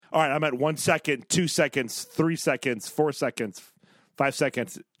All right, I'm at 1 second, 2 seconds, 3 seconds, 4 seconds, 5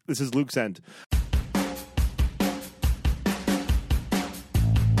 seconds. This is Luke's end.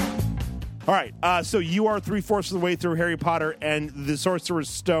 All right, so you are 3/4 of the way through Harry Potter and the Sorcerer's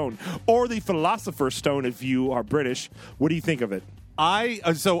Stone, or the Philosopher's Stone if you are British. What do you think of it?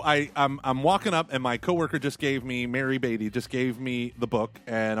 I'm walking up, and my coworker just gave me, Mary Beatty just gave me the book,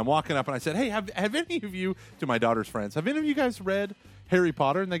 and I'm walking up, and I said, "Hey, have any of you," to my daughter's friends, "have any of you guys read Harry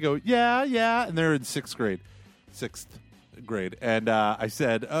Potter?" And they go, "Yeah," and they're in sixth grade, and I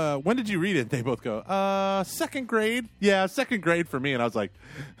said, "When did you read it?" And they both go, "Second grade." Yeah, second grade for me, and I was like,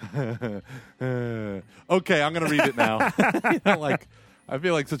 "Okay, I'm gonna read it now." I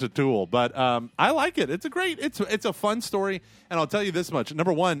feel like such a tool, but I like it. It's a fun story, and I'll tell you this much.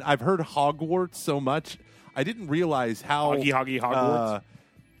 Number one, I've heard Hogwarts so much, I didn't realize how Hogwarts.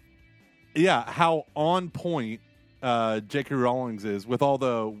 How on point J.K. Rowling's is with all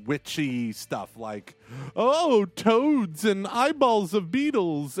the witchy stuff, like toads and eyeballs of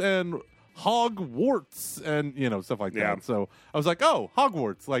beetles and Hogwarts and stuff like that. So I was like,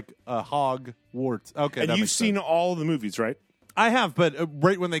 Hogwarts, like Hogwarts. Okay, and you've seen all the movies, right? I have, but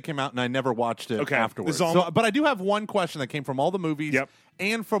right when they came out, and I never watched it afterwards. But I do have one question that came from all the movies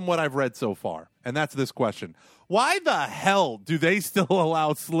and from what I've read so far, and that's this question. Why the hell do they still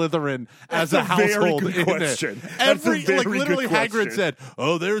allow Slytherin as a household? Very good question. Literally Hagrid said,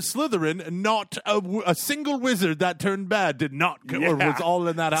 there's Slytherin, not a single wizard that turned bad did not go, or was all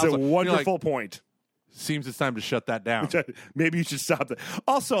in that house. It's a wonderful point. Seems it's time to shut that down. Maybe you should stop that.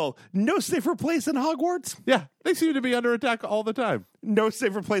 Also, no safer place than Hogwarts? Yeah, they seem to be under attack all the time. No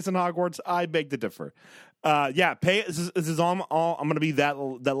safer place than Hogwarts? I beg to differ. This is all I'm going to be that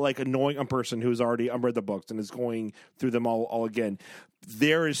like annoying person who's already unread the books and is going through them all again.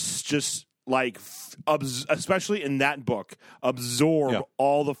 There is just like, especially in that book, absorb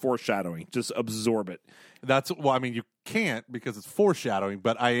all the foreshadowing. Just absorb it. You can't because it's foreshadowing,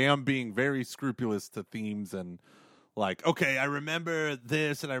 but I am being very scrupulous to themes and I remember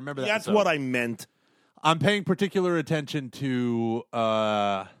this and I remember that. That's what I meant. I'm paying particular attention to,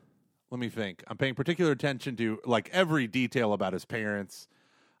 let me think. I'm paying particular attention to every detail about his parents,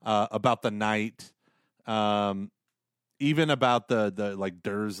 about the night, even about the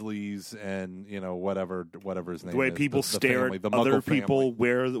Dursleys and whatever his name is. The way people stare at other people,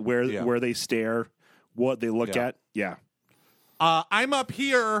 where they stare. What they look at, I'm up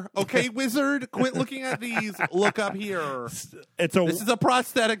here, okay, wizard. Quit looking at these. Look up here. This is a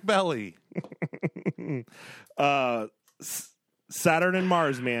prosthetic belly. Saturn and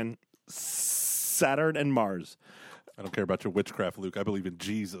Mars, man. Saturn and Mars. I don't care about your witchcraft, Luke. I believe in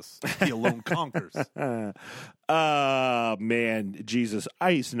Jesus. He alone conquers. Man, Jesus.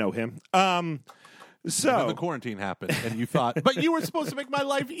 I used to know him. So then the quarantine happened, and you thought, but you were supposed to make my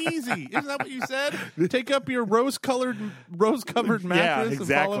life easy. Isn't that what you said? Take up your rose-covered mattress and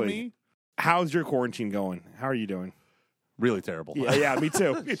follow me. How's your quarantine going? How are you doing? Really terrible. Yeah, me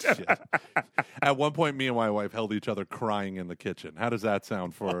too. At one point, me and my wife held each other crying in the kitchen. How does that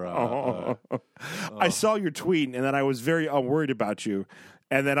sound for... I saw your tweet, and then I was very worried about you.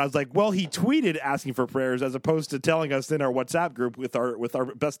 And then I was like, well, he tweeted asking for prayers as opposed to telling us in our WhatsApp group with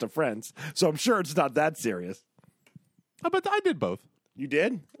our best of friends. So I'm sure it's not that serious. But I did both. You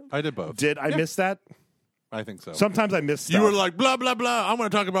did? I did both. Did I miss that? I think so. Sometimes I miss stuff. You were like, blah, blah, blah. I'm going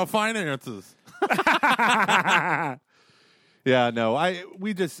to talk about finances. Yeah, no.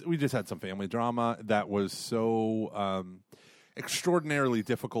 We just had some family drama that was so extraordinarily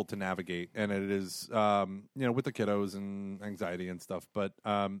difficult to navigate, and it is with the kiddos and anxiety and stuff. But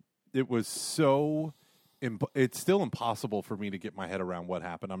it was so. It's still impossible for me to get my head around what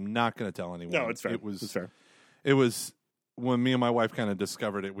happened. I'm not going to tell anyone. No, it's fair. It's fair. It was when me and my wife kind of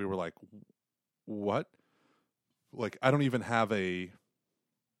discovered it. We were like, "What?" I don't even have a.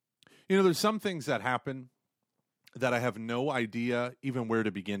 There's some things that happen that I have no idea even where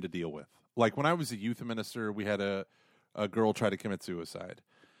to begin to deal with. Like when I was a youth minister, we had a girl try to commit suicide.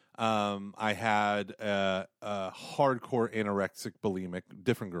 I had a hardcore anorexic bulimic,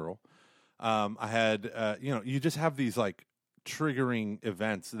 different girl. I had, you just have these triggering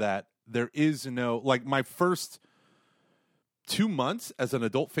events that there is no, my first 2 months as an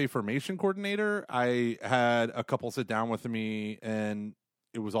adult faith formation coordinator, I had a couple sit down with me and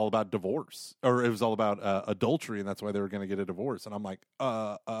it was all about divorce, or it was all about adultery, and that's why they were going to get a divorce. And I'm like,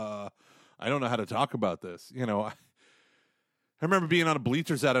 I don't know how to talk about this. I remember being on a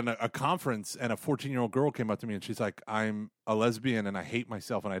bleachers at a conference, and a 14-year-old girl came up to me, and she's like, I'm a lesbian, and I hate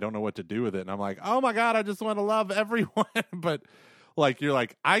myself, and I don't know what to do with it. And I'm like, oh, my God, I just want to love everyone. But, you're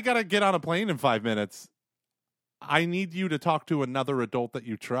like, I got to get on a plane in 5 minutes. I need you to talk to another adult that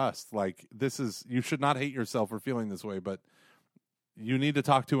you trust. Like, you should not hate yourself for feeling this way, but you need to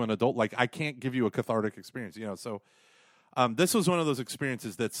talk to an adult. Like, I can't give you a cathartic experience, so this was one of those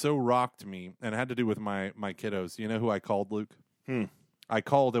experiences that so rocked me, and it had to do with my kiddos. You know who I called, Luke? I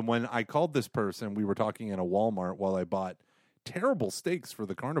called, and when I called this person, we were talking in a Walmart while I bought terrible steaks for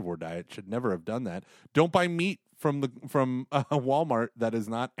the carnivore diet. Should never have done that. Don't buy meat from Walmart that is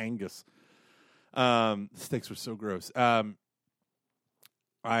not Angus. Steaks were so gross. When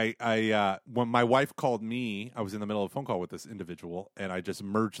my wife called me, I was in the middle of a phone call with this individual, and I just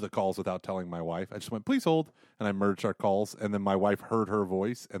merged the calls without telling my wife. I just went, please hold, and I merged our calls, and then my wife heard her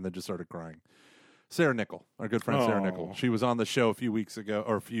voice and then just started crying. Sarah Nickel, our good friend Sarah Nickel. She was on the show a few weeks ago,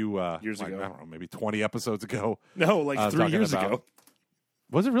 or a few years ago. I don't know, maybe 20 episodes ago. No, like 3 years ago.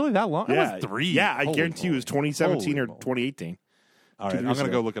 Was it really that long? Yeah, it was 3. Yeah, I guarantee you it was 2017 or 2018. All right, I'm going to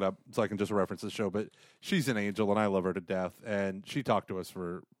go look it up so I can just reference the show. But she's an angel, and I love her to death. And she talked to us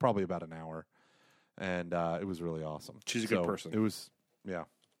for probably about an hour, and it was really awesome. She's a good person. It was, yeah.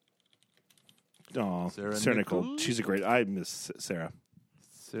 Oh, Sarah Nickel. She's a great. I miss Sarah.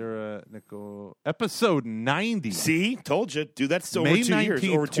 Sarah Nickel. Episode 90. See? Told you. Dude, that's over May 2 years.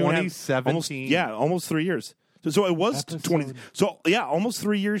 Over 2017. Almost 3 years. So it was 20. So, yeah, almost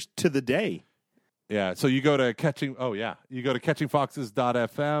 3 years to the day. Yeah, so you go to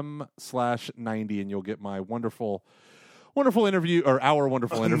catchingfoxes.fm/90 and you'll get my wonderful interview, or our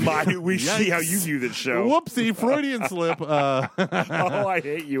wonderful interview. We see how you view this show. Whoopsie, Freudian slip. Oh, I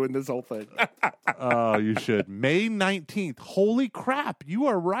hate you in this whole thing. Oh, you should. May 19th. Holy crap, you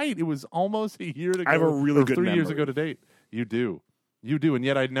are right. It was almost a year ago. I have a really good 3 memory. years ago to date. You do, and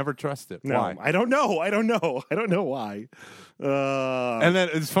yet I'd never trust it. No, Why? I don't know. I don't know why. And then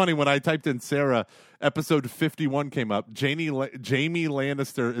it's funny, when I typed in Sarah, episode 51 came up. Jamie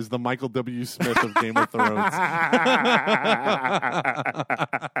Lannister is the Michael W. Smith of Game of Thrones.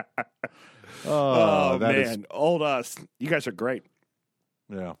 Oh man, old us. You guys are great.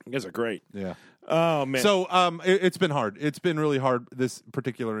 Yeah, you guys are great. Yeah. Oh man. So it's been hard. It's been really hard, this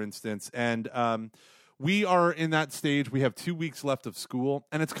particular instance, and we are in that stage. We have 2 weeks left of school,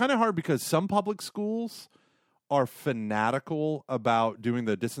 and it's kind of hard because some public schools are fanatical about doing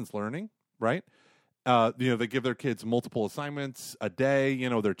the distance learning, right? They give their kids multiple assignments a day.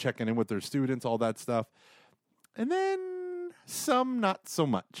 They're checking in with their students, all that stuff. And then some not so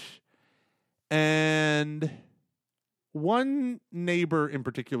much. And one neighbor in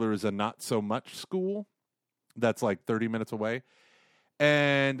particular is a not so much school that's like 30 minutes away.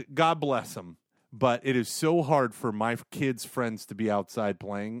 And God bless them. But it is so hard for my kids' friends to be outside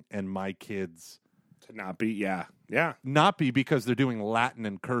playing and my kids to not be, not be, because they're doing Latin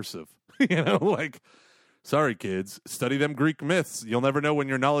and cursive. Sorry, kids, study them Greek myths. You'll never know when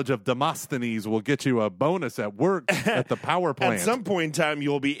your knowledge of Demosthenes will get you a bonus at work at the power plant. At some point in time,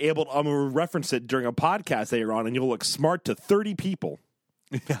 you'll be able to reference it during a podcast that you're on, and you'll look smart to 30 people.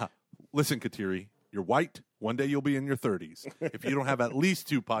 Yeah. Listen, Kateri, you're white. One day you'll be in your 30s. If you don't have at least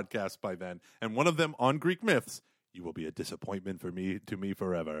 2 podcasts by then, and one of them on Greek myths, you will be a disappointment to me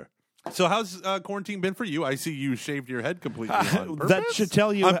forever. So how's quarantine been for you? I see you shaved your head completely on purpose. That should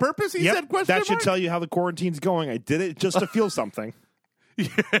tell you on purpose. He said question That mark? should tell you how the quarantine's going. I did it just to feel something.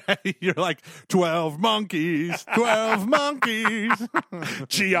 Yeah, you're like 12 monkeys, 12 monkeys.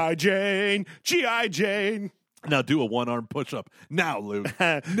 G.I. Jane, G.I. Jane. Now do a one-arm push-up. Now, Luke.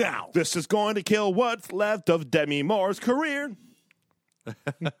 Now. This is going to kill what's left of Demi Moore's career. So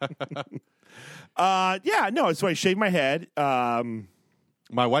I shaved my head.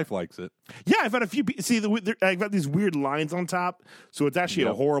 My wife likes it. Yeah, I've had a few. See, I've got these weird lines on top, so it's actually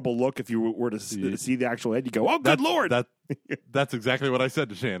a horrible look. If you were to see the actual head, you go, "Oh, good lord!" That's exactly what I said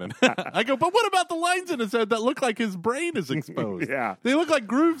to Shannon. I go, "But what about the lines in his head that look like his brain is exposed? Yeah, they look like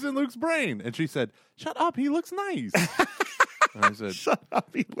grooves in Luke's brain." And she said, "Shut up, he looks nice." And I said, "Shut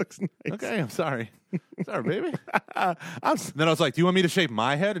up, he looks nice." Okay, I'm sorry. Sorry, baby. Then I was like, "Do you want me to shave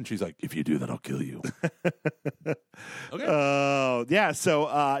my head?" And she's like, "If you do, then I'll kill you." Okay. Oh, yeah. So,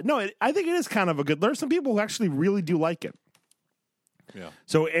 I think it is kind of a good. There's some people who actually really do like it. Yeah.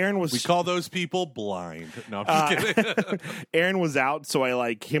 So Aaron was. We call those people blind. No, I'm just kidding. Aaron was out, so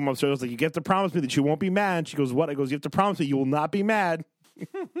I came upstairs. I was like, "You have to promise me that you won't be mad." She goes, "What?" I goes, "You have to promise me you will not be mad."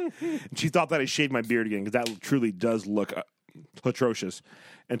 And she thought that I shaved my beard again because that truly does look atrocious.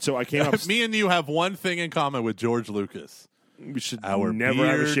 And so I came up. Me and you have one thing in common with George Lucas. We should never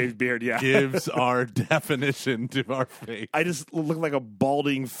have a shaved beard. Yeah, gives our definition to our face. I just look like a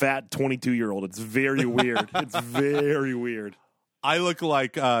balding, fat 22-year-old. It's very weird. It's very weird. I look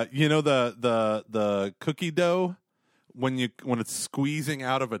like the cookie dough when it's squeezing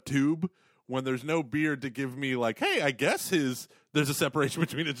out of a tube when there's no beard to give me like, hey, I guess there's a separation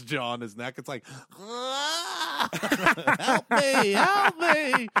between his jaw and his neck. It's like, help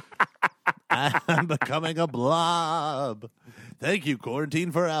me. I'm becoming a blob. Thank you,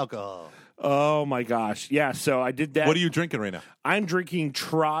 quarantine for alcohol. Oh my gosh. Yeah, so I did that. What are you drinking right now? I'm drinking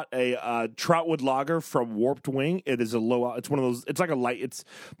Troutwood Lager from Warped Wing. It is it's one of those, it's like a light, it's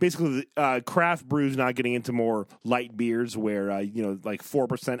basically craft brews, not getting into more light beers where, like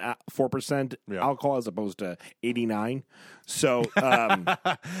 4% alcohol as opposed to 89. So,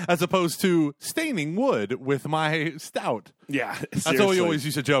 as opposed to staining wood with my stout. Yeah, that's what we always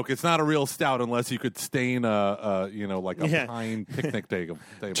used to joke. It's not a real stout unless you could stain like a pine picnic table.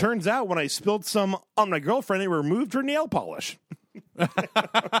 Turns out when I spilled some on my girlfriend, it removed her nail polish.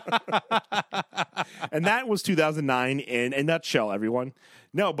 And that was 2009 in a nutshell, everyone.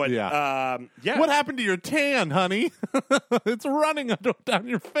 No, but yeah. What happened to your tan, honey? It's running down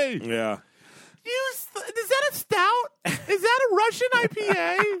your face. Yeah. Is that a stout? Is that a Russian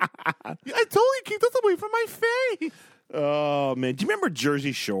IPA? I told you keep this away from my face. Oh man, do you remember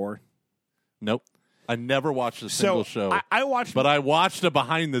Jersey Shore? Nope. I never watched a single show. I watched, but I watched a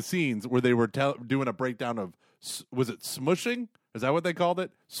behind the scenes where they were doing a breakdown of, was it smushing? Is that what they called it?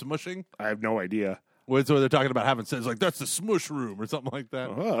 Smushing? I have no idea. So they're talking about having sex, like that's the smush room or something like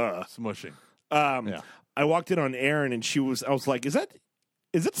that. Smushing. I walked in on Erin and I was like, is it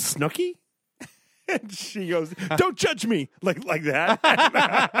Snooki? And she goes, "Don't judge me," like that.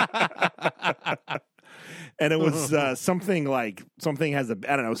 And it was something like something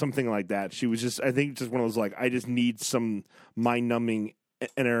like that. She was just, I think, just one of those like, I just need some mind-numbing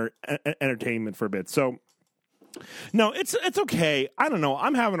entertainment for a bit. So, no, it's okay. I don't know.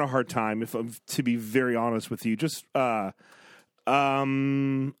 I'm having a hard time, to be very honest with you. Just I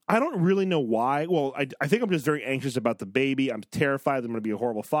don't really know why. Well, I think I'm just very anxious about the baby. I'm terrified that I'm going to be a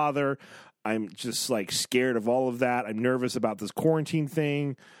horrible father. I'm just like scared of all of that. I'm nervous about this quarantine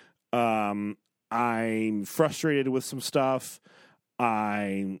thing. I'm frustrated with some stuff.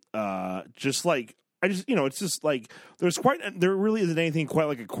 I'm it's just like there really isn't anything quite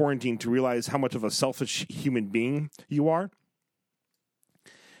like a quarantine to realize how much of a selfish human being you are.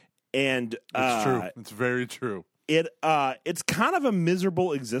 And it's true. It's very true. It's kind of a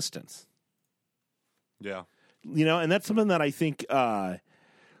miserable existence. Yeah. And that's something that I think the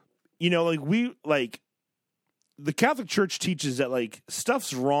Catholic Church teaches that like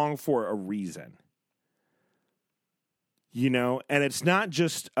stuff's wrong for a reason. And it's not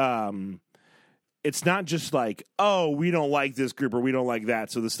just like, oh, we don't like this group or we don't like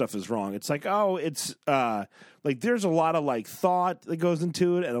that, so this stuff is wrong. It's like, oh, it's like there's a lot of like thought that goes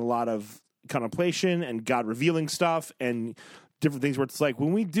into it and a lot of contemplation and God revealing stuff and different things where it's like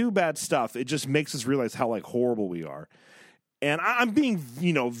when we do bad stuff, it just makes us realize how like horrible we are. And I'm being,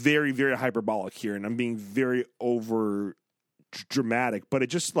 very, very hyperbolic here, and I'm being very over dramatic. But it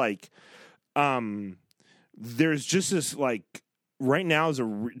just like, there's just this like, right now is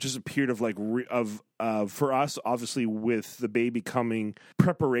just a period of like for us, obviously with the baby coming,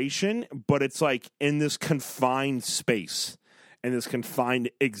 preparation. But it's like in this confined space and this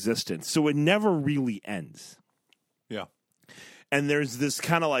confined existence, so it never really ends. Yeah. And there's this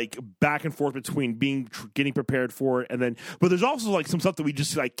kind of like back and forth between getting prepared for it, but there's also like some stuff that we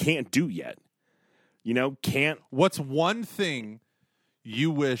just like can't do yet. Can't. What's one thing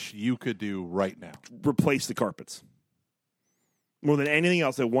you wish you could do right now? Replace the carpets. More than anything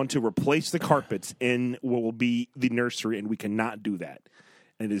else, I want to replace the carpets in what will be the nursery, and we cannot do that.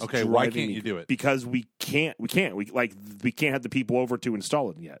 And it is okay. Why can't you do it? Because we can't. We can't have the people over to install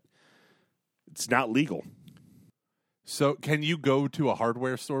it yet. It's not legal. So, can you go to a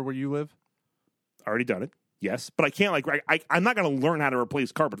hardware store where you live? Already done it, yes. But I can't, I'm not going to learn how to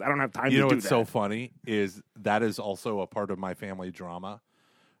replace carpets. I don't have time to do that. What's so funny is that is also a part of my family drama.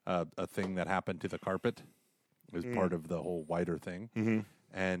 A thing that happened to the carpet is part of the whole wider thing. Mm-hmm.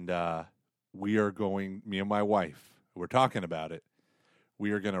 And we are going, me and my wife, we're talking about it.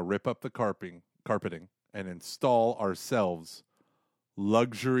 We are going to rip up the carpeting and install ourselves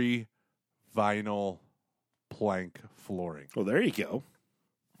luxury vinyl plank flooring. Well, there you go.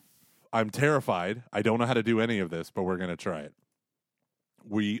 I'm terrified. I don't know how to do any of this, but we're going to try it.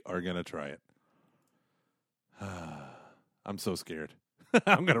 We are going to try it. I'm so scared.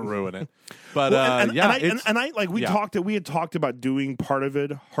 I'm going to ruin it. But we had talked about doing part of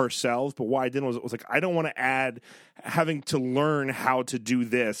it ourselves, but why I didn't was like I don't want to add having to learn how to do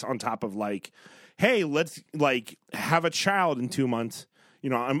this on top of like, hey, let's like have a child in 2 months.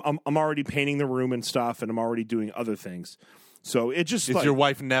 I'm already painting the room and stuff, and I'm already doing other things. So it just is your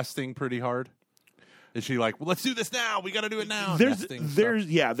wife nesting pretty hard? Is she like, well, let's do this now? We got to do it now. There's Nesting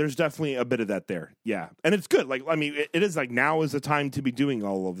stuff. there's definitely a bit of that there. Yeah, and it's good. Like, I mean, it is like now is the time to be doing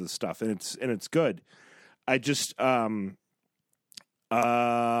all of this stuff, and it's good. I just yeah,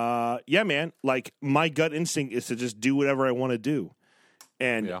 man. Like, my gut instinct is to just do whatever I want to do,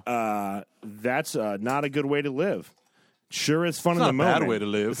 and that's not a good way to live. Sure, it's fun It's in not the a moment. bad way to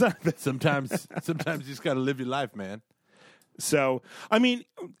live. Sometimes you just got to live your life, man. So, I mean,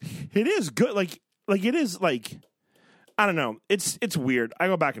 it is good. Like it is like, I don't know. It's weird. I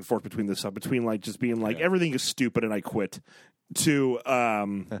go back and forth between this stuff, between like just being like everything is stupid and I quit, to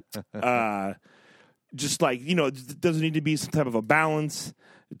just like, you know, it doesn't need to be some type of a balance,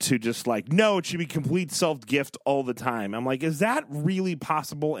 to just like, no, it should be complete self-gift all the time. I'm like, is that really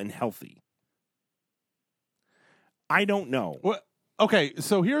possible and healthy? I don't know. Well, okay,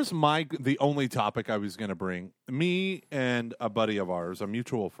 so here's the only topic I was going to bring. Me and a buddy of ours, a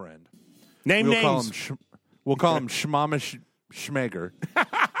mutual friend. Name names. We'll call him Shmama Schmeger.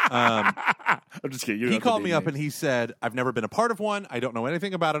 I'm just kidding. You don't He have to called name me up names. and he said, I've never been a part of one. I don't know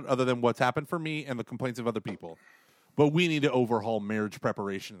anything about it other than what's happened for me and the complaints of other people. But we need to overhaul marriage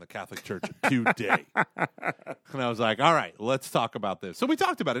preparation in the Catholic Church today. And I was like, all right, let's talk about this. So we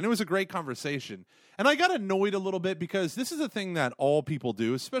talked about it, and it was a great conversation. And I got annoyed a little bit because this is a thing that all people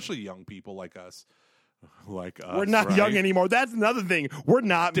do, especially young people like us. We're not right? young anymore. That's another thing. We're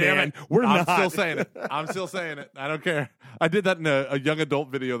not, Damn man. it. We're I'm not. still saying it. I'm still saying it. I don't care. I did that in a young adult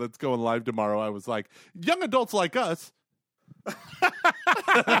video that's going live tomorrow. I was like, young adults like us. I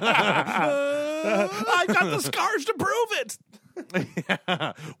got the scars to prove it.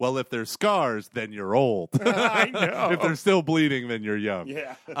 Yeah. Well, if there's scars, then you're old. I know. If they're still bleeding, then you're young.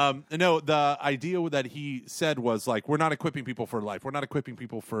 Yeah. No, the idea that he said was like, we're not equipping people for life. We're not equipping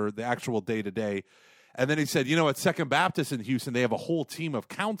people for the actual day to day. And then he said, you know, at Second Baptist in Houston, they have a whole team of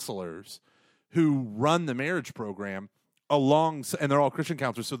counselors who run the marriage program and they're all Christian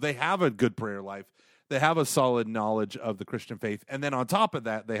counselors. So they have a good prayer life. They have a solid knowledge of the Christian faith. And then on top of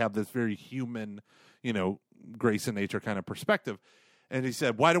that, they have this very human, you know, grace and nature kind of perspective. And he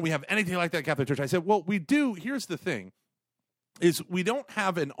said, why don't we have anything like that in Catholic Church? I said, well, we do. Here's the thing, is we don't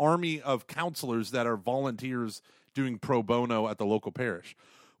have an army of counselors that are volunteers doing pro bono at the local parish.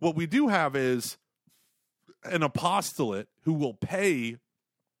 What we do have is an apostolate who will pay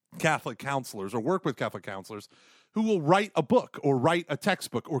Catholic counselors or work with Catholic counselors who will write a book or write a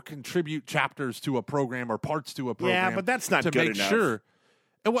textbook or contribute chapters to a program or parts to a program. Yeah, but that's not to good make enough. sure.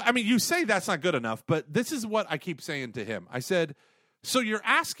 Well, I mean, you say that's not good enough, but this is what I keep saying to him. I said, so you're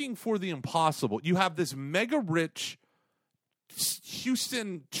asking for the impossible. You have this mega rich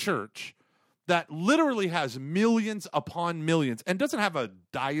Houston church that literally has millions upon millions and doesn't have a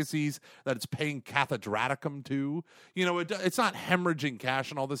diocese that it's paying cathedraticum to. You know, it's not hemorrhaging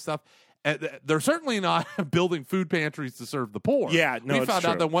cash and all this stuff. They're certainly not building food pantries to serve the poor. Yeah, no, we it's found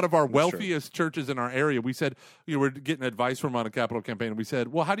true. out that one of our It's wealthiest churches in our area, we said, you know, we're getting advice from on a capital campaign, and we said,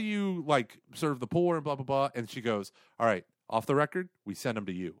 well, how do you like serve the poor and blah, blah, blah? And she goes, all right, off the record, we send them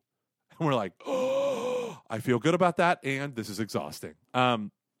to you. And we're like, oh, I feel good about that, and this is exhausting.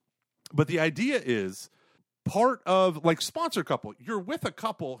 But the idea is part of like sponsor couple. You're with a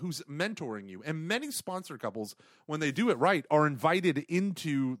couple who's mentoring you, and many sponsor couples, when they do it right, are invited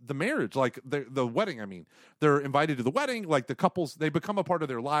into the marriage, like the wedding. I mean, they're invited to the wedding. Like the couples, they become a part of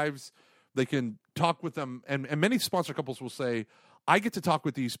their lives. They can talk with them, and many sponsor couples will say, "I get to talk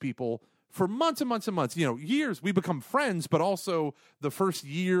with these people for months and months and months, you know, years. We become friends, but also the first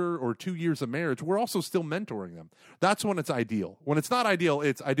year or 2 years of marriage, we're also still mentoring them." That's when it's ideal. When it's not ideal,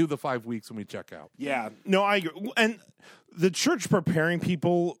 it's I do the 5 weeks and we check out. Yeah, no, I agree. And the church preparing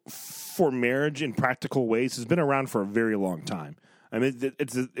people for marriage in practical ways has been around for a very long time. I mean,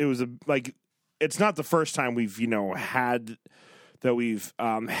 it's not the first time we've had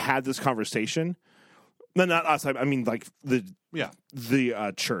this conversation. No, not us. I mean, like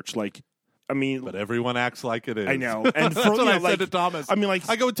the church, like. I mean, But everyone acts like it is. I know. And That's for, what I like, said to Thomas. I mean, like,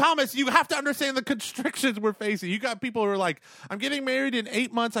 I go, Thomas, you have to understand the constrictions we're facing. You got people who are like, I'm getting married in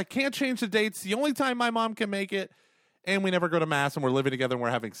 8 months. I can't change the dates. The only time my mom can make it. And we never go to mass, and we're living together, and we're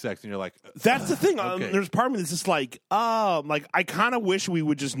having sex. And you're like, that's the thing. Okay. There's part of me that's just like I kind of wish we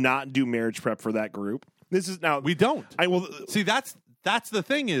would just not do marriage prep for that group. This is now we don't. I will See, that's the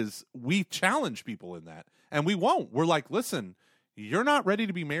thing is we challenge people in that, and we won't. We're like, listen, you're not ready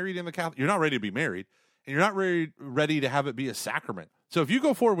to be married in the Catholic. You're not ready to be married, and you're not ready to have it be a sacrament. So if you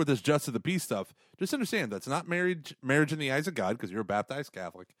go forward with this Justice of the Peace stuff, just understand that's not marriage in the eyes of God because you're a baptized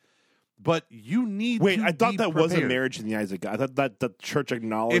Catholic. But you need wait. to I thought be that was a prepared. marriage in the eyes of God. I thought that the church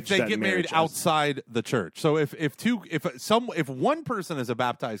acknowledged If they that get married marriage outside the church. So if one person is a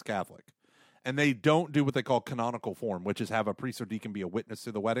baptized Catholic and they don't do what they call canonical form, which is have a priest or deacon be a witness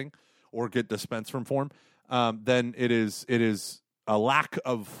to the wedding or get dispensed from form, then it is a lack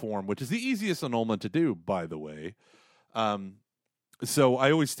of form, which is the easiest annulment to do, by the way. So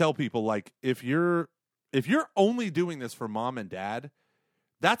I always tell people, like, if you're only doing this for mom and dad,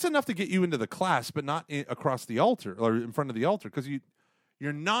 that's enough to get you into the class, but not across the altar or in front of the altar, because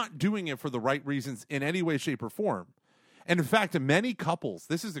you're not doing it for the right reasons in any way, shape, or form. And in fact, many couples,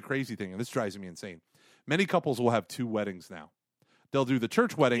 this is the crazy thing, and this drives me insane. Many couples will have 2 weddings now. They'll do the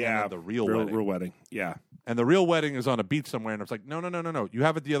church wedding and then the real wedding. Real wedding, yeah. And the real wedding is on a beach somewhere, and it's like, no. You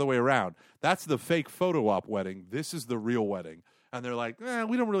have it the other way around. That's the fake photo op wedding. This is the real wedding. And they're like,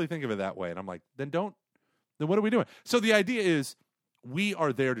 we don't really think of it that way. And I'm like, then what are we doing? So the idea is, we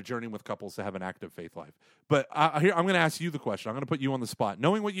are there to journey with couples to have an active faith life. But here, I'm going to ask you the question. I'm going to put you on the spot.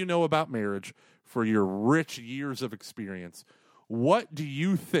 Knowing what you know about marriage for your rich years of experience, what do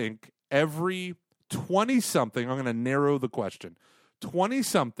you think every 20-something, I'm going to narrow the question,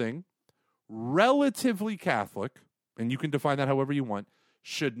 20-something, relatively Catholic, and you can define that however you want,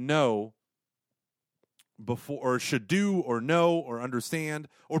 should know before, or should do, or know, or understand,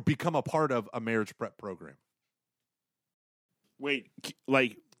 or become a part of a marriage prep program? Wait,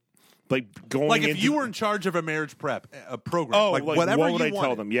 like going like if into, you were in charge of a marriage prep a program, like whatever what would you I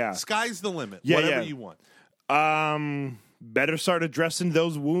tell them? Yeah, sky's the limit. Yeah, whatever yeah. you want. Better start addressing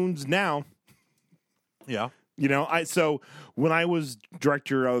those wounds now. Yeah, you know, so when I was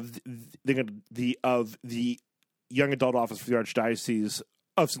director of the young adult office for the Archdiocese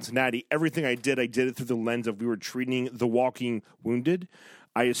of Cincinnati, everything I did it through the lens of we were treating the walking wounded.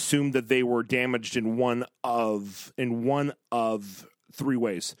 I assumed that they were damaged in one of 3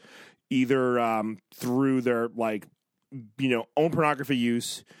 ways, either through their own pornography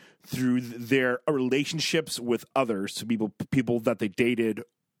use, through their relationships with others, to people that they dated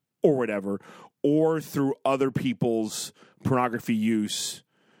or whatever, or through other people's pornography use,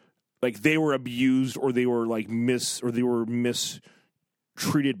 like they were abused or they were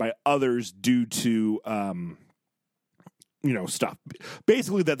mistreated by others due to stuff.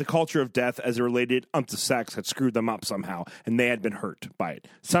 Basically, that the culture of death as it related to sex had screwed them up somehow, and they had been hurt by it.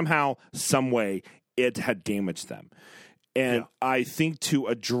 Somehow, some way, it had damaged them. And I think to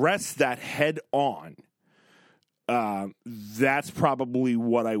address that head on, that's probably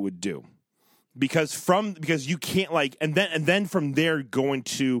what I would do. Because you can't and then from there going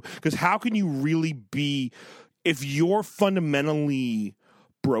to, because how can you really be, if you're fundamentally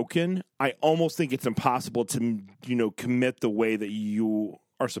broken, I almost think it's impossible to commit the way that you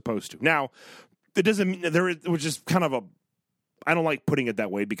are supposed to. Now, it doesn't mean it was just kind of I don't like putting it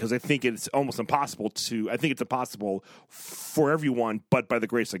that way, because I think it's almost impossible it's impossible for everyone, but by the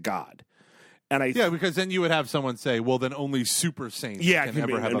grace of God. And because then you would have someone say, well, then only super saints can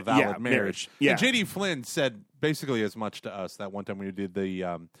ever have a valid marriage. Yeah. And J.D. Flynn said basically as much to us that one time we did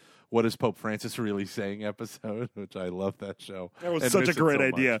the What Is Pope Francis Really Saying episode, which I love that show. That was such a great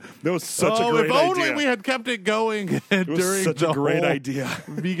idea. That was such a great idea. If only we had kept it going during such the a great whole idea.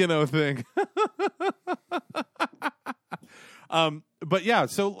 Vigano thing. But yeah,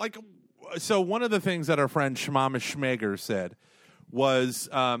 so one of the things that our friend Shmama Schmager said was,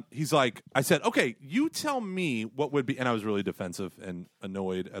 he's like, I said, okay, you tell me what would be, and I was really defensive and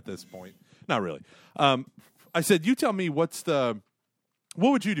annoyed at this point. Not really. I said, you tell me what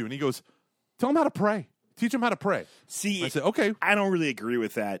would you do? And he goes, tell them how to pray. Teach them how to pray. See, I said, okay. I don't really agree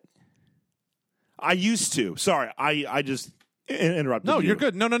with that. I used to. Sorry, I just interrupted you. No, you're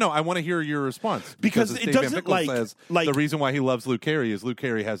good. No. I want to hear your response. Because as it Dave doesn't Van Bickle says, like the reason why he loves Luke Carey is Luke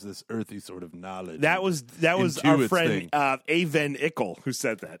Carey has this earthy sort of knowledge. That was our friend Aven Ickel who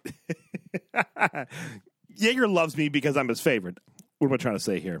said that. Jaeger loves me because I'm his favorite. What am I trying to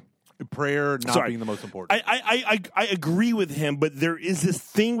say here? Prayer not being the most important. I agree with him, but there is this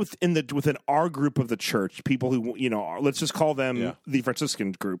thing within our group of the church, people who let's just call them the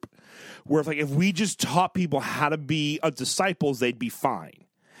Franciscan group, where if we just taught people how to be disciples, they'd be fine.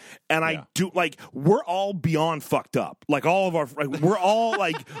 And I do we're all beyond fucked up. All of our we're all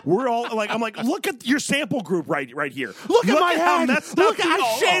I'm like, look at your sample group right here. Look at my head. Look,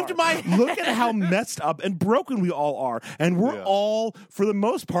 I shaved my head. Look at how messed up and broken we all are, and we're all for the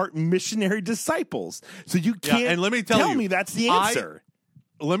most part missionary disciples. So you can't and let me tell me that's the answer.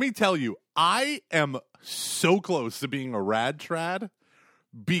 Let me tell you, I am so close to being a rad trad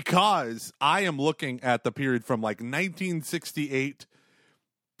because I am looking at the period from 1968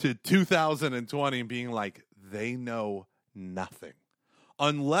 to 2020 and being like, they know nothing.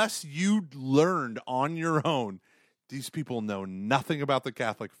 Unless you learned on your own, these people know nothing about the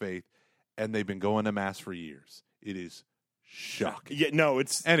Catholic faith, and they've been going to Mass for years. It is shocking. Yeah, no,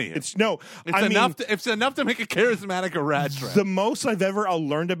 it's Anyhow. it's no. It's I enough. mean, It's enough to make a charismatic a rat trap. the most I've ever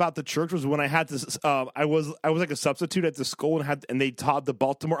learned about the church was when I had this. I was like a substitute at the school and they taught the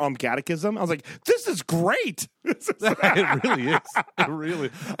Baltimore Catechism. I was like, this is great. It really is. It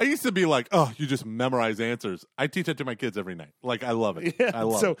really. I used to be like, oh, you just memorize answers. I teach it to my kids every night. Like, I love it. Yeah, I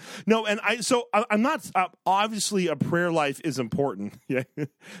love so it. no, and I'm not. Obviously, a prayer life is important. Yeah,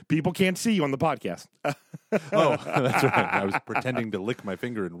 people can't see you on the podcast. Oh, that's right. I was pretending to lick my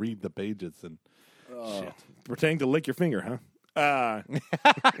finger and read the pages and shit. Pretending to lick your finger, huh?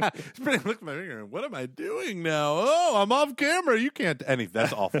 Pretending to lick my finger. What am I doing now? Oh, I'm off camera. You can't.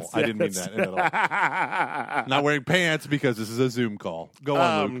 That's awful. I didn't mean that at all. Not wearing pants because this is a Zoom call. Go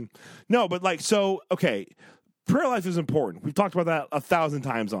on, Luke. No, but okay. Prayer life is important. We've talked about that 1,000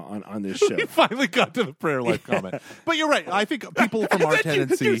 times on this show. We finally got to the prayer life comment. But you're right. I think people from our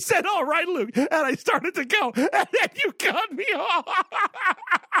tendency. You said, all right, Luke, and I started to go, and then you cut me off.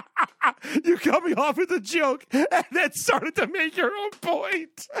 You cut me off with a joke, and then started to make your own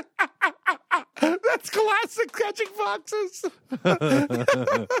point. That's classic Catching Foxes.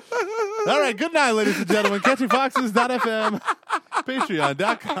 All right, good night, ladies and gentlemen. CatchingFoxes.fm,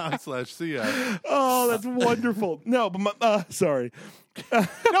 Patreon.com/CI. Oh, that's wonderful. No, but sorry.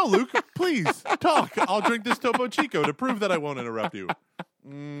 No, Luke, please talk. I'll drink this Topo Chico to prove that I won't interrupt you.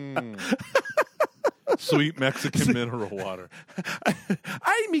 Sweet Mexican mineral water.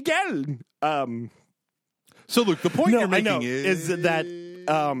 Ay, Miguel. So, Luke, the point you're making is that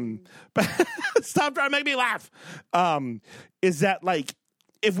stop trying to make me laugh. Is that like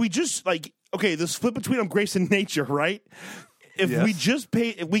if we just like this flip between grace and nature, right? If we just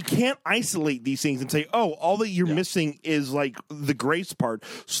if we can't isolate these things and say, oh, all that you're missing is like the grace part,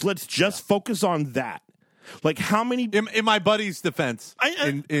 so let's just focus on that. Like how many? In my buddy's defense,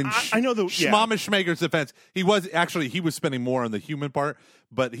 I know the Schmama Schmager's defense, he was spending more on the human part,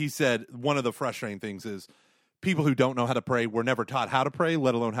 but he said one of the frustrating things is people who don't know how to pray were never taught how to pray,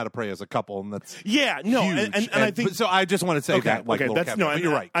 let alone how to pray as a couple, and that's huge. And I think so. I just want to say that that's caveat, no, but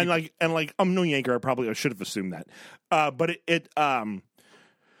you're right. And like I'm no Yanker, I probably should have assumed that, but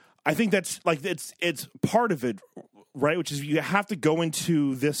I think that's like it's part of it, right? Which is you have to go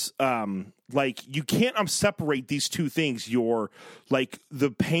into this. Like you can't separate these two things. Your like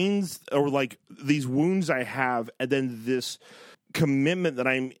the pains or like these wounds I have, and then this commitment that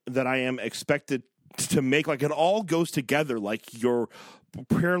I am expected to make. Like it all goes together. Like your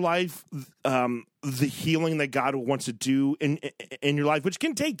prayer life, the healing that God wants to do in your life, which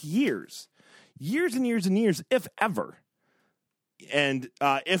can take years and years and years, if ever. And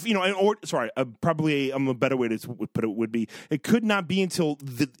if probably a better way to put it would be it could not be until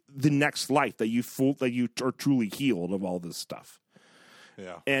the next life that you are truly healed of all this stuff.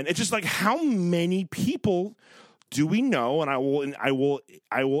 Yeah, and it's just like how many people do we know? And I will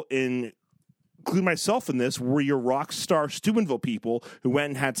include myself in this. Were your rock star Steubenville people who went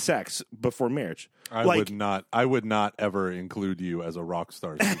and had sex before marriage? I would not ever include you as a rock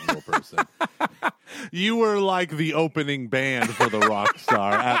star Steubenville person. You were like the opening band for the rock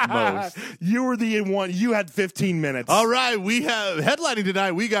star at most. You were the one. You had 15 minutes. All right, we have headlining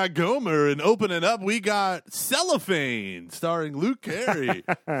tonight. We got Gomer, and opening up, we got Cellophane, starring Luke Carey.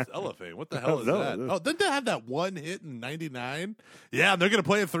 Cellophane, what the hell is that? Oh, didn't they have that one hit in '99? Yeah, they're gonna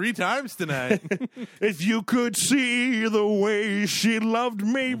play it 3 times tonight. If you could see the way she loved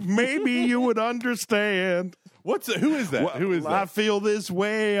me, maybe you would understand. Who is that? Who is that? I feel this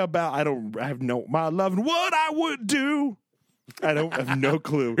way about. I have my love and what I would do. I don't have no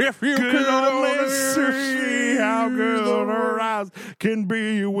clue. If you could only see how good her eyes can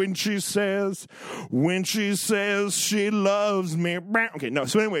be when she says she loves me. Okay, no.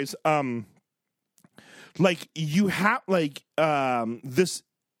 So, anyways, like you have this.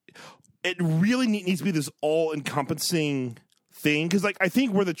 It really needs to be this all-encompassing thing, because like I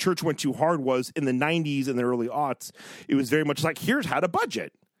think where the church went too hard was in the 90s and the early aughts. It was very much like, here's how to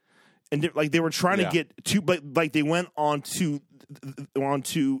budget, and like they were trying to get to, like they went onto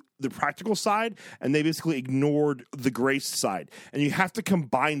the practical side, and they basically ignored the grace side, and you have to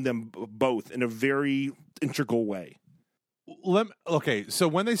combine them both in a very integral way. Okay, so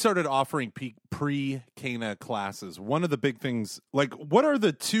when they started offering pre-Cana classes, one of the big things, like, what are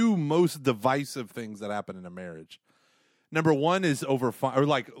the 2 most divisive things that happen in a marriage? Number one is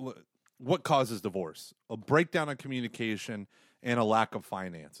what causes divorce? A breakdown of communication and a lack of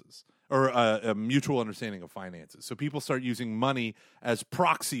finances, or a mutual understanding of finances. So people start using money as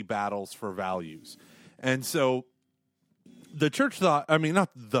proxy battles for values. And so the church thought, I mean, not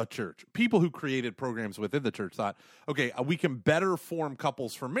the church, people who created programs within the church thought, okay, we can better form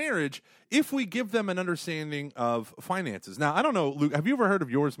couples for marriage if we give them an understanding of finances. Now, I don't know, Luke, have you ever heard of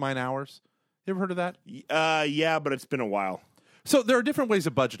Yours, Mine, Ours? You ever heard of that? Yeah, but it's been a while. So there are different ways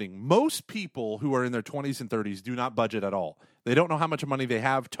of budgeting. Most people who are in their 20s and 30s do not budget at all. They don't know how much money they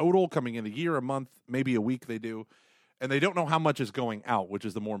have total coming in a year, a month, maybe a week they do. And they don't know how much is going out, which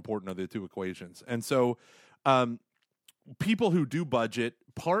is the more important of the two equations. And so people who do budget,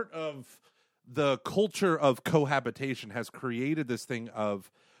 part of the culture of cohabitation has created this thing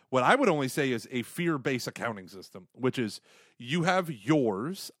of what I would only say is a fear-based accounting system, which is you have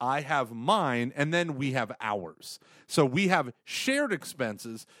yours, I have mine, and then we have ours. So we have shared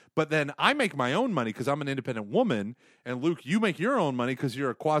expenses, but then I make my own money because I'm an independent woman, and Luke, you make your own money because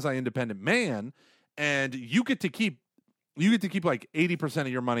you're a quasi-independent man, and you get to keep like 80% of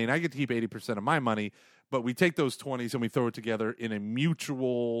your money, and I get to keep 80% of my money, but we take those 20s and we throw it together in a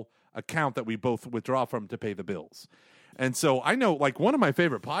mutual account that we both withdraw from to pay the bills. And so I know, like, one of my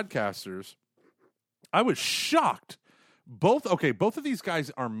favorite podcasters, I was shocked. Both of these guys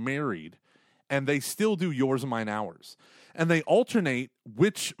are married, and they still do Yours, Mine, Ours. And they alternate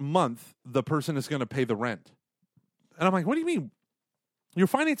which month the person is going to pay the rent. And I'm like, what do you mean? Your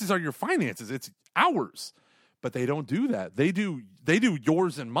finances are your finances. It's ours. But they don't do that. They do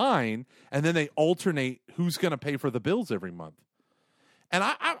yours and mine, and then they alternate who's going to pay for the bills every month. And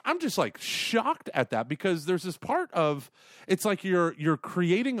I'm just like shocked at that because there's this part of it's like you're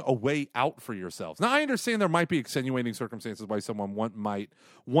creating a way out for yourselves. Now I understand there might be extenuating circumstances why someone might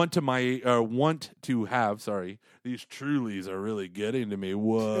want to have. Sorry, these Trulies are really getting to me.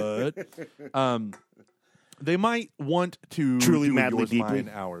 What? They might want to Truly, do madly, Yours, deeply.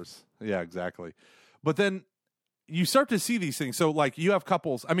 Mine, Ours. Yeah, exactly. But then you start to see these things. So like you have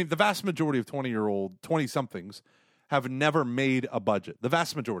couples. I mean, the vast majority of 20-somethings. Have never made a budget. The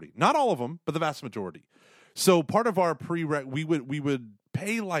vast majority. Not all of them, but the vast majority. So part of our we would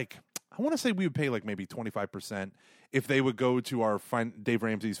pay like, I want to say we would pay like maybe 25% if they would go to our Dave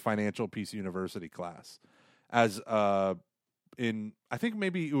Ramsey's Financial Peace University class. As I think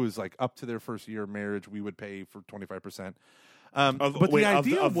maybe it was like up to their first year of marriage, we would pay for 25%. The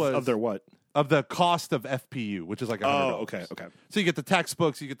idea was of their what? Of the cost of FPU, which is like $100. Oh, okay. So you get the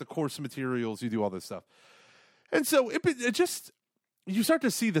textbooks, you get the course materials, you do all this stuff. And so it just, you start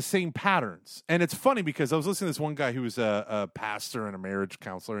to see the same patterns. And it's funny because I was listening to this one guy who was a pastor and a marriage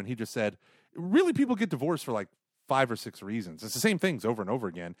counselor, and he just said, really, people get divorced for like 5 or 6 reasons. It's the same things over and over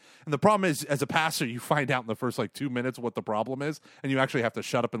again. And the problem is, as a pastor, you find out in the first like 2 minutes what the problem is, and you actually have to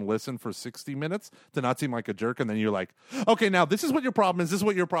shut up and listen for 60 minutes to not seem like a jerk. And then you're like, okay, now this is what your problem is. This is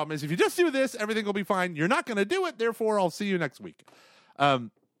what your problem is. If you just do this, everything will be fine. You're not going to do it. Therefore, I'll see you next week.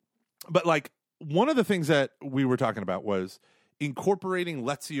 But like, one of the things that we were talking about was incorporating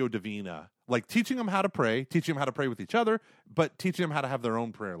Lectio Divina, like teaching them how to pray with each other, but teaching them how to have their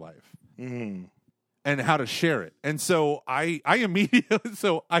own prayer life and how to share it. And so I immediately,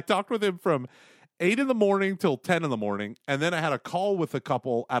 so I talked with him from 8 a.m. till 10 a.m, and then I had a call with a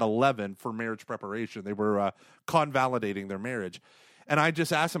couple at 11 for marriage preparation. They were convalidating their marriage. And I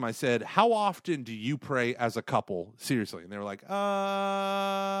just asked him, I said, how often do you pray as a couple? Seriously. And they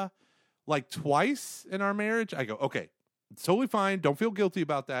were like twice in our marriage. I go, okay, it's totally fine. Don't feel guilty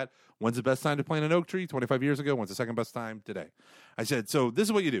about that. When's the best time to plant an oak tree? 25 years ago. When's the second best time? Today. I said, so this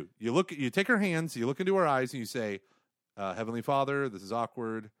is what you do. You take her hands, you look into her eyes, and you say, Heavenly Father, this is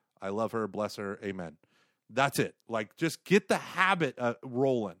awkward. I love her. Bless her. Amen. That's it. Like, just get the habit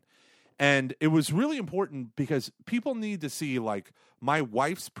rolling. And it was really important because people need to see, like, my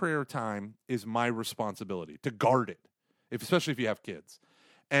wife's prayer time is my responsibility to guard it, especially if you have kids.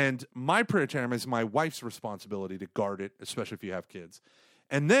 And my prayer time is my wife's responsibility to guard it, especially if you have kids.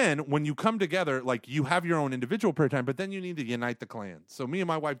 And then when you come together, like you have your own individual prayer time, but then you need to unite the clan. So me and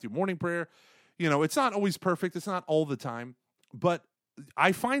my wife do morning prayer. You know, it's not always perfect. It's not all the time. But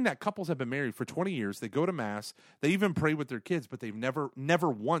I find that couples have been married for 20 years. They go to mass. They even pray with their kids, but they've never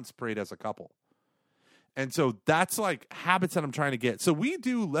once prayed as a couple. And so that's like habits that I'm trying to get. So we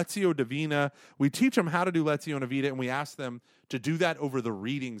do Lectio Divina. We teach them how to do Lectio Divina, and we ask them to do that over the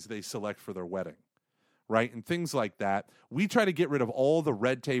readings they select for their wedding, right? And things like that. We try to get rid of all the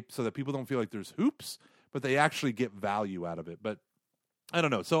red tape so that people don't feel like there's hoops, but they actually get value out of it. But I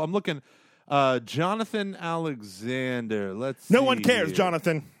don't know. So I'm looking, Jonathan Alexander. Let's see. No one cares, here.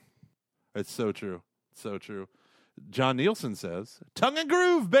 Jonathan. It's so true. So true. John Nielsen says, tongue and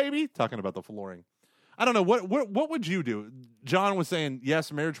groove, baby. Talking about the flooring. I don't know. What would you do? John was saying,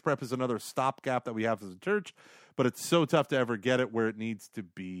 yes, marriage prep is another stopgap that we have as a church, but it's so tough to ever get it where it needs to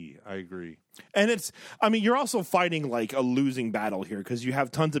be. I agree. And you're also fighting like a losing battle here because you have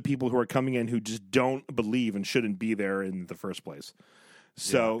tons of people who are coming in who just don't believe and shouldn't be there in the first place.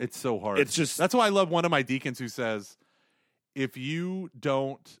 So it's so hard. It's just, that's why I love one of my deacons who says, if you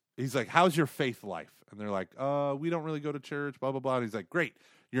don't, he's like, how's your faith life? And they're like, we don't really go to church, blah, blah, blah. And he's like, great.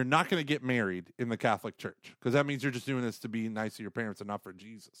 You're not going to get married in the Catholic Church because that means you're just doing this to be nice to your parents and not for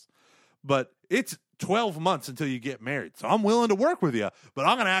Jesus. But it's 12 months until you get married. So I'm willing to work with you, but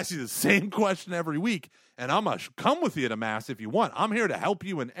I'm going to ask you the same question every week, and I'm going to come with you to Mass if you want. I'm here to help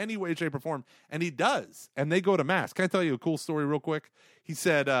you in any way, shape, or form. And he does. And they go to Mass. Can I tell you a cool story real quick? He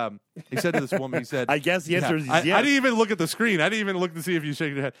said to this woman, he said, I guess the answer is yes. I didn't even look at the screen. I didn't even look to see if you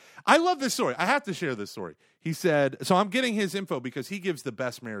shake your head. I love this story. I have to share this story. He said, so I'm getting his info because he gives the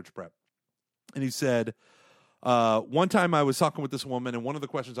best marriage prep. And he said, one time I was talking with this woman, and one of the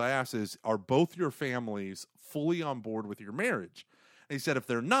questions I asked is, are both your families fully on board with your marriage? And he said, if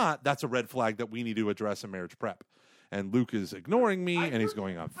they're not, that's a red flag that we need to address in marriage prep. And Luke is ignoring me, and he's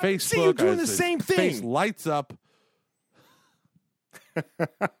going on Facebook. See you doing the same thing. Face lights up.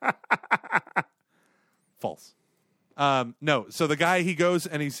 False. No. So the guy, he goes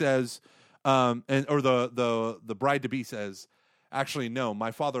and he says, or the bride to be says, actually, no,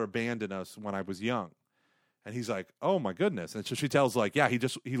 my father abandoned us when I was young. And he's like, oh my goodness. And so she tells like, yeah,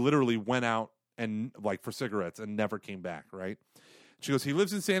 he literally went out and like for cigarettes and never came back. Right. She goes, he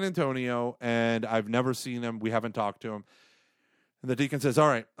lives in San Antonio and I've never seen him. We haven't talked to him. And the deacon says, all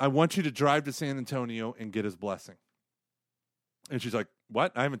right, I want you to drive to San Antonio and get his blessing. And she's like,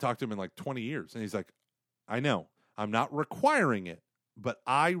 what? I haven't talked to him in like 20 years. And he's like, I know. I'm not requiring it, but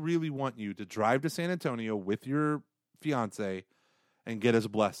I really want you to drive to San Antonio with your fiance and get his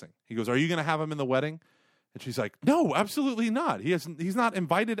blessing. He goes, are you going to have him in the wedding? And she's like, no, absolutely not. He's not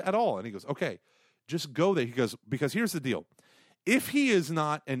invited at all. And he goes, okay, just go there. He goes, because here's the deal. If he is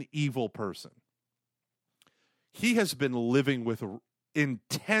not an evil person, he has been living with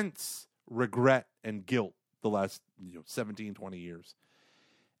intense regret and guilt the last 17, 20 years.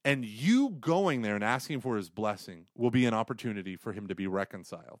 And you going there and asking for his blessing will be an opportunity for him to be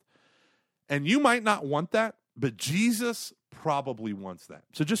reconciled. And you might not want that, but Jesus probably wants that.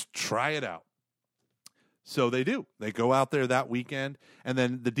 So just try it out. So they do. They go out there that weekend, and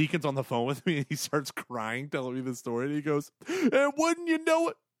then the deacon's on the phone with me, and he starts crying, telling me the story, and he goes, and wouldn't you know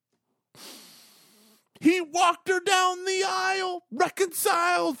it, he walked her down the aisle,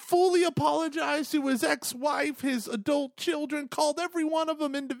 reconciled, fully apologized to his ex-wife, his adult children, called every one of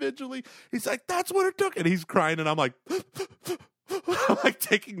them individually. He's like, that's what it took. And he's crying, and I'm like, I'm like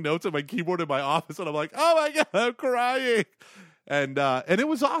taking notes on my keyboard in my office, and I'm like, oh my God, I'm crying. And it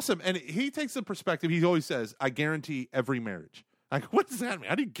was awesome. And he takes the perspective, he always says, I guarantee every marriage. Like, what does that mean?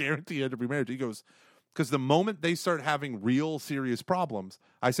 How do you guarantee every marriage? He goes, because the moment they start having real serious problems,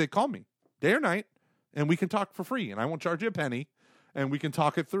 I say, call me day or night, and we can talk for free, and I won't charge you a penny, and we can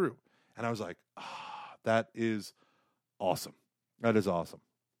talk it through. And I was like, that is awesome. That is awesome.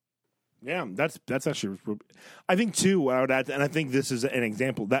 Yeah, that's actually, I think too, I would add, and I think this is an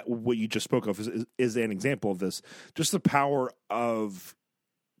example, that what you just spoke of is an example of this, just the power of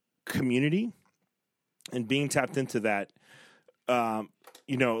community and being tapped into that.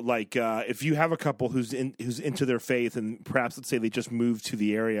 If you have a couple who's into their faith, and perhaps let's say they just moved to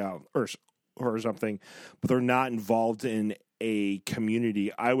the area or something, but they're not involved in a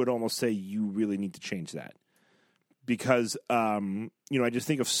community, I would almost say you really need to change that. Because, I just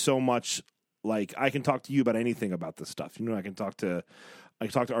think of so much, like, I can talk to you about anything about this stuff. I can talk to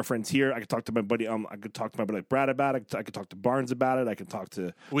our friends here. I can talk to my buddy, I could talk to my buddy Brad about it. I could talk to Barnes about it. I can talk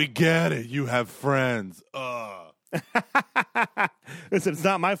to... We get it. You have friends. Listen, it's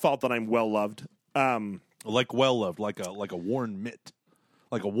not my fault that I'm well-loved. Like well-loved, like a worn mitt.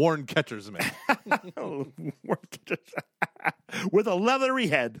 Like a worn catcher's mitt. With a leathery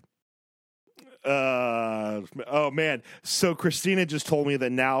head. Oh man! So Christina just told me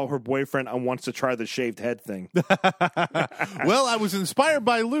that now her boyfriend wants to try the shaved head thing. Well, I was inspired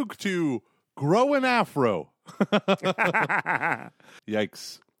by Luke to grow an afro.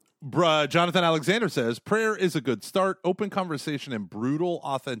 Yikes! Jonathan Alexander says prayer is a good start. Open conversation and brutal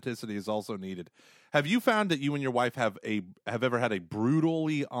authenticity is also needed. Have you found that you and your wife have ever had a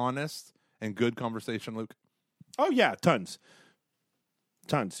brutally honest and good conversation, Luke? Oh yeah, tons.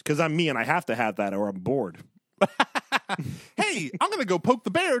 Because I'm me and I have to have that or I'm bored. Hey, I'm going to go poke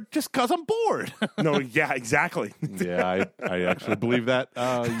the bear just because I'm bored. No, yeah, exactly. Yeah, I actually believe that.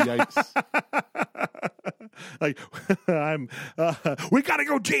 Yikes. Like, we got to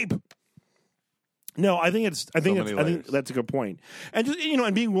go deep. No, I think it's. I think many I think layers. that's a good point. And just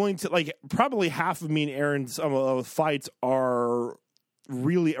and being willing to probably half of me and Aaron's fights are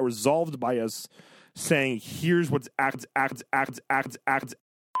really resolved by us saying, "Here's what's acts."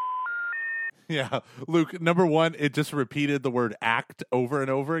 Yeah, Luke. Number one, it just repeated the word "act" over and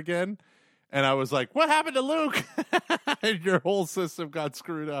over again, and I was like, "What happened to Luke?" And your whole system got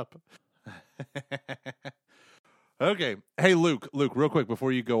screwed up. Okay. Hey, Luke, real quick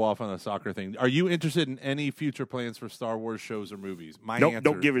before you go off on the soccer thing, are you interested in any future plans for Star Wars shows or movies? My Nope, answer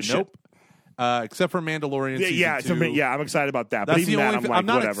don't give a is shit. nope. Except for Mandalorian season 2. Yeah, I'm excited about that. That's But even the only that, thing. I'm I'm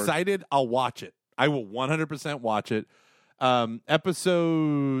not whatever. excited. I'll watch it. I will 100% watch it.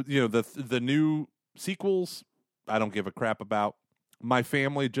 Episode, the new sequels, I don't give a crap about. My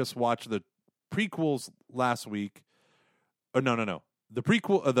family just watched the prequels last week. Oh, no.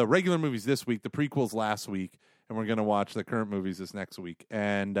 The regular movies this week, the prequels last week, and we're going to watch the current movies this next week.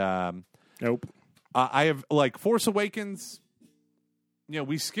 And Nope. I have, Force Awakens,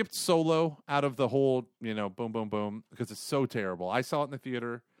 we skipped Solo out of the whole, boom, boom, boom, because it's so terrible. I saw it in the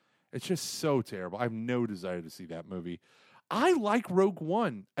theater. It's just so terrible. I have no desire to see that movie. I like Rogue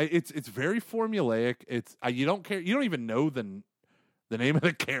One. It's very formulaic. It's you don't care. You don't even know the name of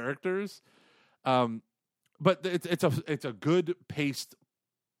the characters. But it's a good paced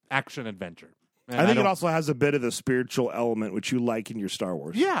action adventure. And I think it also has a bit of the spiritual element which you like in your Star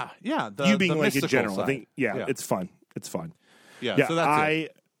Wars. Yeah. You being the like in mystical general. side. I think it's fun. It's fun. Yeah. So that's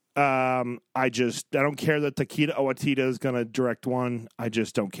it. I don't care that Taika Waititi is going to direct one. I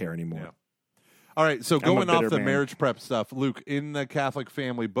just don't care anymore. Yeah. All right, so going bitter off the man. marriage prep stuff, Luke, in the Catholic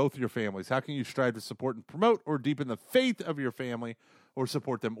family, both your families, how can you strive to support and promote or deepen the faith of your family or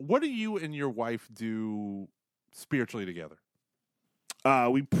support them? What do you and your wife do spiritually together?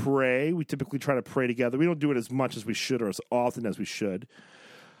 We pray. We typically try to pray together. We don't do it as much as we should or as often as we should.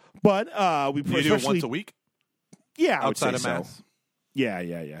 But we pray. You do it once a week? Yeah, I would outside say of Mass? so.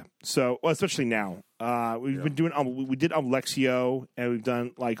 Yeah. So, especially now, we've been doing. We did Lectio, and we've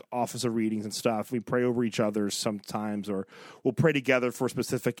done office of readings and stuff. We pray over each other sometimes, or we'll pray together for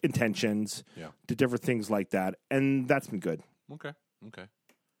specific intentions. Yeah. To different things like that, and that's been good. Okay.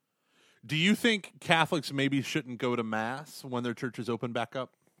 Do you think Catholics maybe shouldn't go to Mass when their churches open back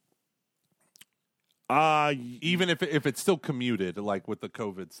up? Even if it's still commuted, like with the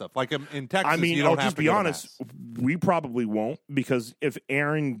COVID stuff, like in Texas, you don't have just to be go honest. to Mass. We probably won't, because if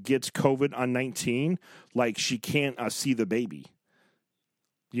Erin gets COVID on 19, she can't see the baby.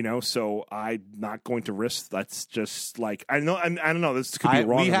 So I'm not going to risk. That's just I don't know. This could be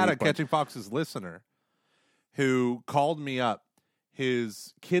wrong. We had a but Catching Foxes listener who called me up.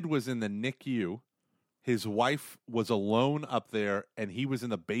 His kid was in the NICU. His wife was alone up there, and he was in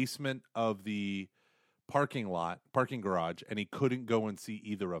the basement of the parking garage, and he couldn't go and see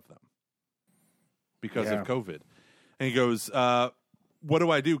either of them because of COVID. And he goes, what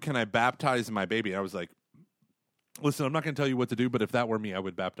do I do? Can I baptize my baby? And I was like, listen, I'm not going to tell you what to do, but if that were me, I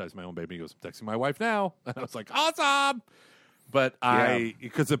would baptize my own baby. He goes, I'm texting my wife now. And I was like, awesome. But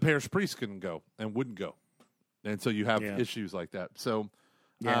because the parish priest couldn't go and wouldn't go. And so you have issues like that. So,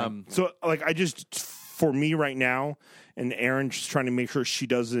 for me right now, and Erin just trying to make sure she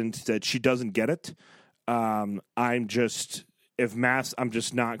doesn't get it. I'm just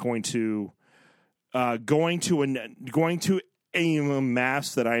not going to going to a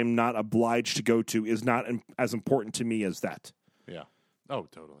mass that I am not obliged to go to is not as important to me as that. Yeah. Oh,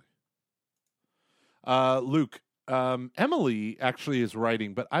 totally. Luke, Emily actually is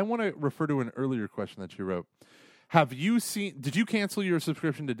writing, but I want to refer to an earlier question that she wrote. Did you cancel your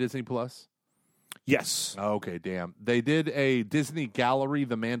subscription to Disney Plus? Yes. Okay, damn. They did a Disney Gallery,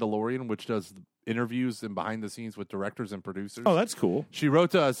 The Mandalorian, which does interviews and behind the scenes with directors and producers. Oh, that's cool. She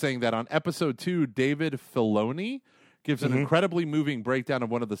wrote to us saying that on episode 2, David Filoni gives an incredibly moving breakdown of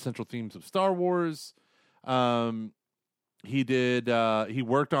one of the central themes of Star Wars. He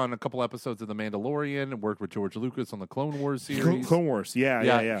worked on a couple episodes of The Mandalorian and worked with George Lucas on the Clone Wars series. Clone Wars,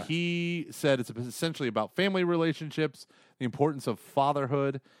 yeah. He said it's essentially about family relationships, the importance of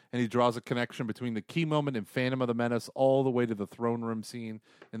fatherhood, and he draws a connection between the key moment in Phantom of the Menace all the way to the throne room scene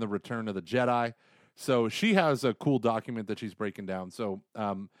in The Return of the Jedi. So she has a cool document that she's breaking down. So,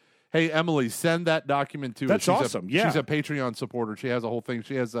 hey, Emily, send that document to That's us. awesome. She's a Patreon supporter. She has a whole thing.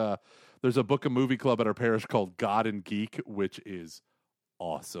 She has there's a book and movie club at our parish called God and Geek, which is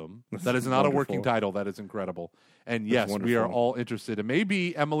awesome. That is not a working title. That is incredible. And yes, we are all interested. And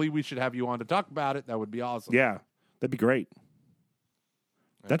maybe, Emily, we should have you on to talk about it. That would be awesome. Yeah, that'd be great.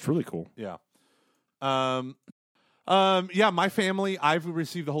 That's really cool. Yeah. My family, I've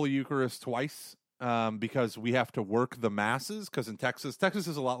received the Holy Eucharist twice. because we have to work the masses. Because in Texas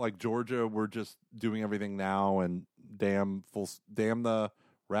is a lot like Georgia. We're just doing everything now and damn the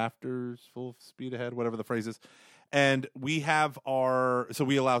rafters, full speed ahead, whatever the phrase is. And we have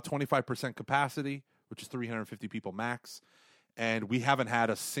we allow 25% capacity, which is 350 people max. And we haven't had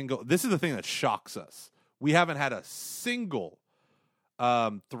a single, this is the thing that shocks us. We haven't had a single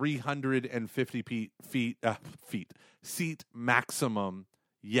 350 seat maximum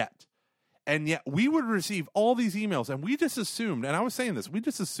yet. And yet we would receive all these emails, and we just assumed, and I was saying this, we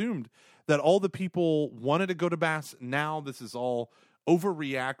just assumed that all the people wanted to go to Mass. Now this is all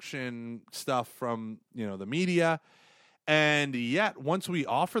overreaction stuff from, the media. And yet, once we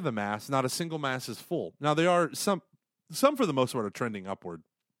offer the Mass, not a single Mass is full. Now, there are some for the most part are trending upward.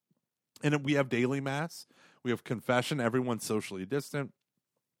 And we have daily Mass. We have confession. Everyone's socially distant.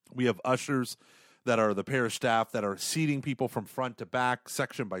 We have ushers that are the parish staff that are seating people from front to back,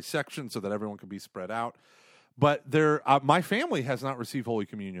 section by section, so that everyone can be spread out. But my family has not received Holy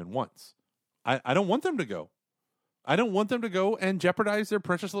Communion once. I don't want them to go. I don't want them to go and jeopardize their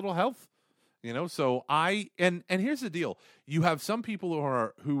precious little health. So and here's the deal. You have some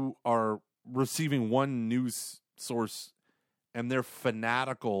people who are receiving one news source and they're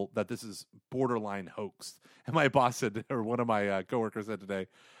fanatical that this is borderline hoax. And my boss said, or one of my coworkers said today,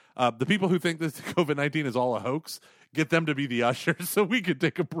 the people who think this COVID-19 is all a hoax, get them to be the ushers so we could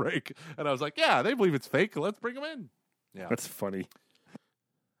take a break. And I was like, yeah, they believe it's fake. Let's bring them in. Yeah, That's funny.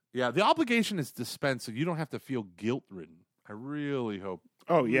 Yeah, the obligation is dispensed, so you don't have to feel guilt-ridden. I really hope.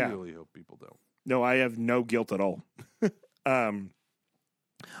 Oh, yeah. Really hope people don't. No, I have no guilt at all.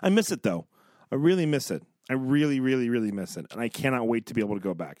 I miss it, though. I really miss it. I really, really, really miss it. And I cannot wait to be able to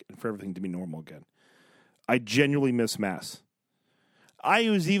go back and for everything to be normal again. I genuinely miss Mass. I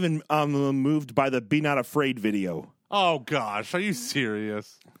was even moved by the Be Not Afraid video. Oh, gosh. Are you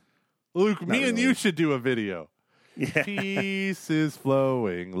serious? Luke, Not me and really. you should do a video. Yeah. Peace is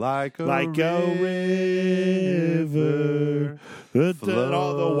flowing like a river. Flow.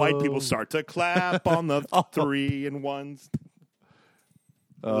 All the white people start to clap on the 3 and 1s.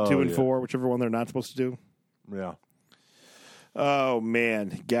 The 2 and 4, whichever one they're not supposed to do. Yeah. Oh,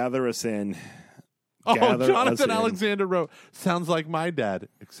 man. Gather us in. Oh, Gather us Jonathan in. Alexander wrote, sounds like my dad,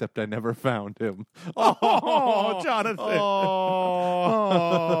 except I never found him. Oh, Jonathan.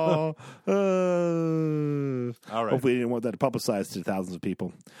 Oh. All right. Hopefully, he didn't want that publicized to thousands of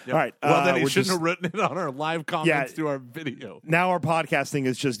people. Yep. All right. Well, then he we're shouldn't just- have written it on our live comments to our video. Now our podcasting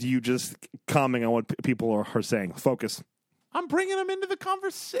is just you just commenting on what people are saying. Focus. I'm bringing him into the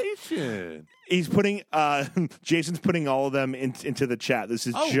conversation. He's putting Jason's putting all of them into the chat. This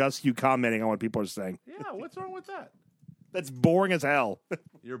is just you commenting on what people are saying. Yeah, what's wrong with that? That's boring as hell.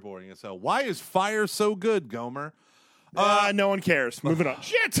 You're boring as hell. Why is fire so good, Gomer? No one cares. Moving on.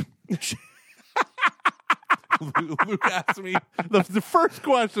 Shit. Luke asked me the first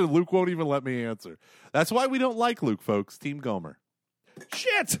question. Luke won't even let me answer. That's why we don't like Luke, folks. Team Gomer.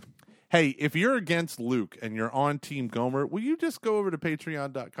 Shit. Hey, if you're against Luke and you're on Team Gomer, will you just go over to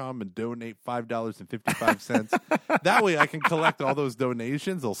patreon.com and donate $5.55? That way I can collect all those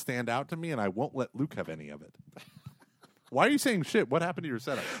donations. They'll stand out to me, and I won't let Luke have any of it. Why are you saying shit? What happened to your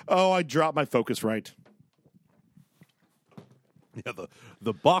setup? Oh, I dropped my focus right. Yeah,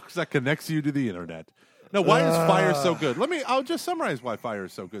 the box that connects you to the internet. No, why is fire so good? I'll just summarize why fire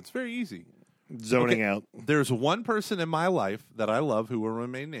is so good. It's very easy. Zoning out. There's one person in my life that I love who will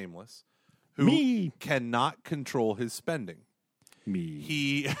remain nameless, who Me. cannot control his spending.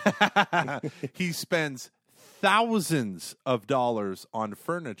 Me. He spends thousands of dollars on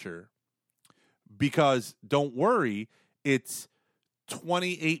furniture because, don't worry, it's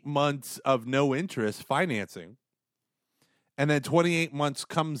 28 months of no interest financing. And then 28 months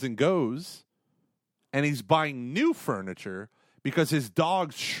comes and goes, and he's buying new furniture because his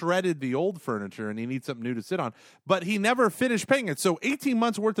dog shredded the old furniture and he needs something new to sit on. But he never finished paying it. So 18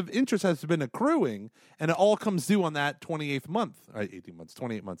 months worth of interest has been accruing, and it all comes due on that 28th month. 18 months,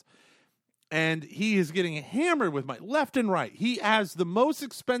 28 months. And he is getting hammered with money left and right. He has the most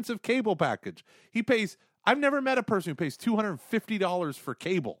expensive cable package. I've never met a person who pays $250 for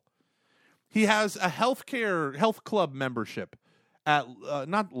cable. He has a health club membership at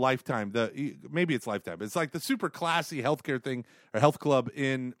not Lifetime. Maybe it's Lifetime. It's like the super classy healthcare thing or health club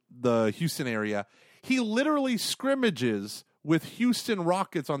in the Houston area. He literally scrimmages with Houston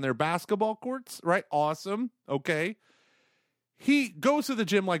Rockets on their basketball courts. Right? Awesome. Okay. He goes to the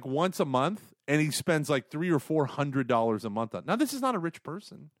gym like once a month, and he spends like $300 or $400 a month on. Now, this is not a rich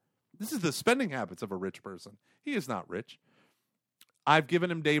person. This is the spending habits of a rich person. He is not rich. I've given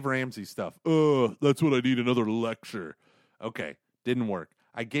him Dave Ramsey stuff. That's what I need, another lecture. Okay, didn't work.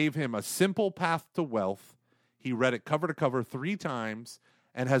 I gave him A Simple Path to Wealth. He read it cover to cover 3 times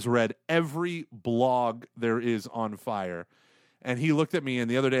and has read every blog there is on FIRE. And he looked at me, and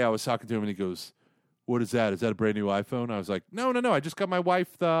the other day I was talking to him, and he goes, "What is that? Is that a brand new iPhone?" I was like, No. I just got my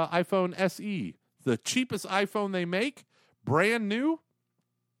wife the iPhone SE, the cheapest iPhone they make, brand new.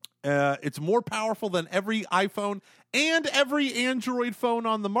 It's more powerful than every iPhone and every Android phone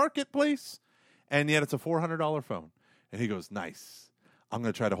on the marketplace, and yet it's a $400 phone. And he goes, "Nice. I'm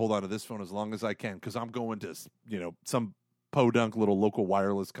going to try to hold on to this phone as long as I can because I'm going to, some podunk little local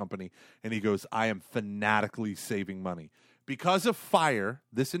wireless company." And he goes, "I am fanatically saving money." Because of FIRE,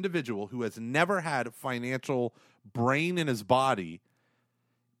 this individual who has never had financial brain in his body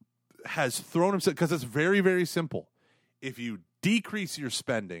has thrown himself, because it's very, very simple. If you decrease your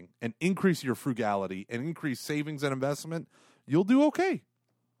spending and increase your frugality and increase savings and investment, you'll do okay.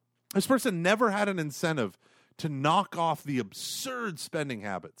 This person never had an incentive to knock off the absurd spending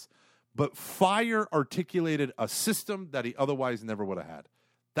habits, but FIRE articulated a system that he otherwise never would have had.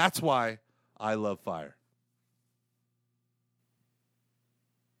 That's why I love FIRE.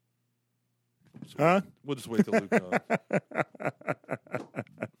 Huh? We'll just wait till Luke goes.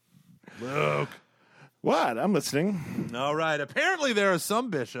 Luke. What? I'm listening. All right. Apparently there are some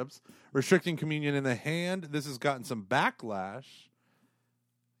bishops restricting communion in the hand. This has gotten some backlash.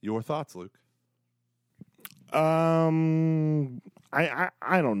 Your thoughts, Luke? I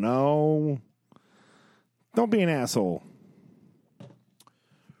don't know. Don't be an asshole.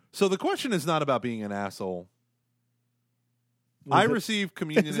 So the question is not about being an asshole. I received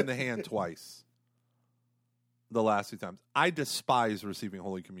communion in the hand twice. The last 2 times. I despise receiving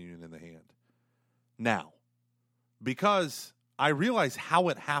Holy Communion in the hand. Now, because I realize how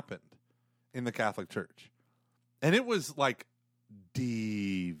it happened in the Catholic Church. And it was like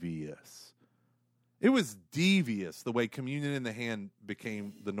devious. It was devious the way communion in the hand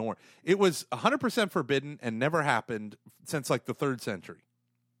became the norm. It was 100% forbidden and never happened since like the 3rd century.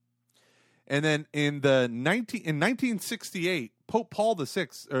 And then in 1968, Pope Paul VI,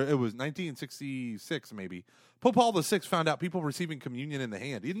 or it was 1966 maybe, Pope Paul VI found out people receiving communion in the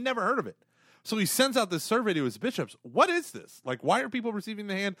hand. He'd never heard of it. So he sends out this survey to his bishops. What is this? Like, why are people receiving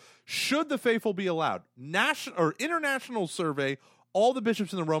the hand? Should the faithful be allowed? National or international survey, all the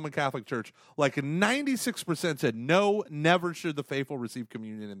bishops in the Roman Catholic Church, like 96% said no, never should the faithful receive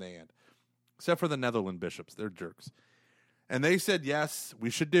communion in the hand. Except for the Netherlands bishops. They're jerks. And they said, yes,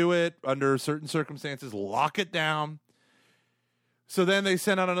 we should do it under certain circumstances. Lock it down. So then they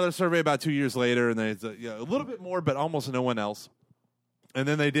sent out another survey about 2 years later, and they said, a little bit more, but almost no one else. And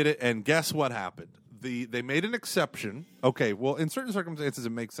then they did it, and guess what happened? They made an exception. Okay, well, in certain circumstances, it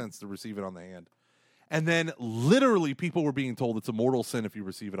makes sense to receive it on the hand. And then literally people were being told it's a mortal sin if you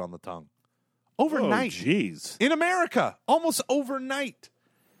receive it on the tongue. Overnight. Oh, jeez. In America. Almost overnight.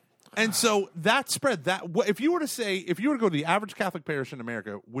 And so that spread. If you were to go to the average Catholic parish in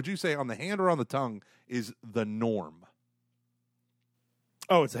America, would you say on the hand or on the tongue is the norm?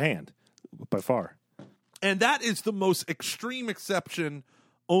 Oh, it's a hand, by far. And that is the most extreme exception,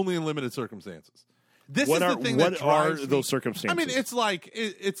 only in limited circumstances. What are those circumstances? I mean, it's like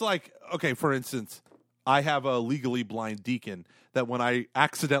okay. For instance, I have a legally blind deacon that when I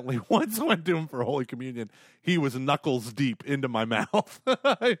accidentally once went to him for Holy Communion, he was knuckles deep into my mouth.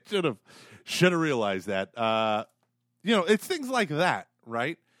 I should have realized that. It's things like that,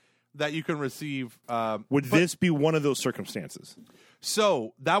 right? That you can receive. Would this be one of those circumstances?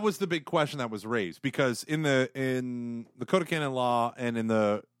 So that was the big question that was raised, because in the Code of Canon Law and in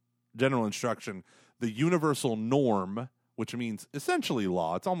the General Instruction, the universal norm, which means essentially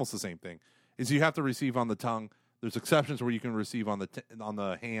law, it's almost the same thing, is you have to receive on the tongue. There's exceptions where you can receive on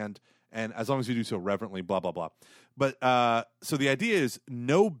the hand, and as long as you do so reverently, blah blah blah. But so the idea is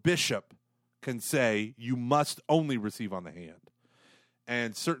no bishop can say you must only receive on the hand,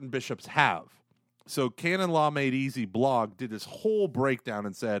 and certain bishops have. So Canon Law Made Easy blog did this whole breakdown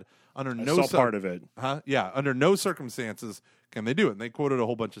and said under part of it. Under no circumstances can they do it. And they quoted a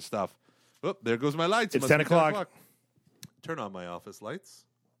whole bunch of stuff. Oh, there goes my lights. It's 10 o'clock. Turn on my office lights.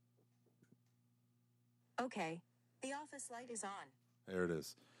 Okay. The office light is on. There it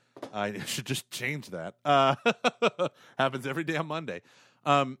is. I should just change that. Happens every damn Monday.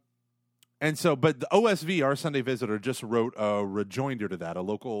 And so, but the OSV, our Sunday Visitor, just wrote a rejoinder to that. A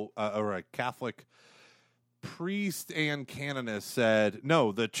local or a Catholic priest and canonist said,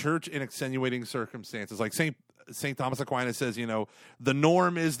 no, the church in extenuating circumstances, like St. Thomas Aquinas says, the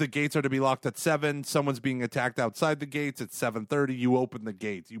norm is the gates are to be locked at 7. Someone's being attacked outside the gates at 7:30. You open the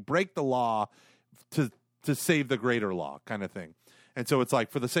gates. You break the law to save the greater law, kind of thing. And so it's like,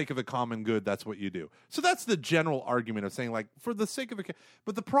 for the sake of the common good, that's what you do. So that's the general argument of saying, like, for the sake of the...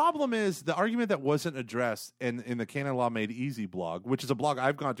 But the problem is, the argument that wasn't addressed in the Canon Law Made Easy blog, which is a blog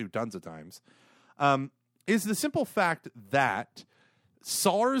I've gone to tons of times, is the simple fact that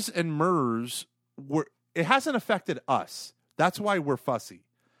SARS and MERS, it hasn't affected us. That's why we're fussy.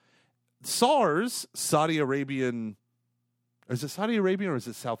 SARS, Saudi Arabian... Is it Saudi Arabian or is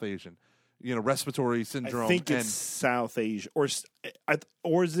it South Asian? Respiratory syndrome. I think it's South Asia, or is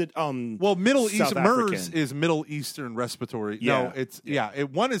it well, Middle South East. MERS African? is Middle Eastern respiratory. Yeah. No, it's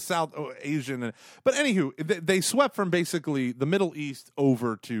one is South Asian, but anywho, they swept from basically the Middle East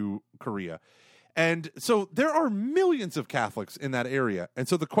over to Korea, and so there are millions of Catholics in that area, and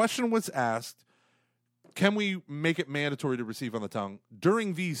so the question was asked: can we make it mandatory to receive on the tongue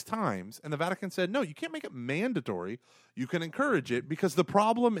during these times? And the Vatican said, no, you can't make it mandatory. You can encourage it, because the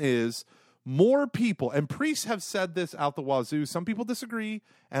problem is more people, and priests have said this out the wazoo. Some people disagree,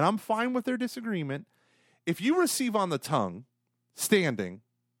 and I'm fine with their disagreement. If you receive on the tongue standing,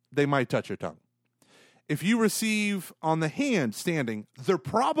 they might touch your tongue. If you receive on the hand standing, they're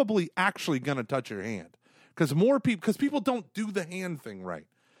probably actually going to touch your hand, because people don't do the hand thing right.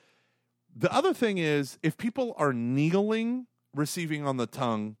 The other thing is, if people are kneeling, receiving on the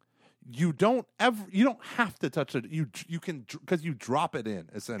tongue, you don't have to touch it. You can, because you drop it in,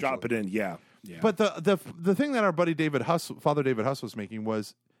 essentially. Drop it in, yeah. But the thing that our buddy Father David Huss was making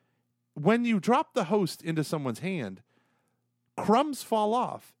was, when you drop the host into someone's hand, crumbs fall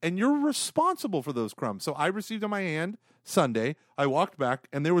off, and you're responsible for those crumbs. So I received on my hand Sunday. I walked back,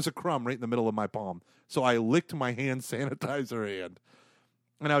 and there was a crumb right in the middle of my palm. So I licked my hand sanitizer hand.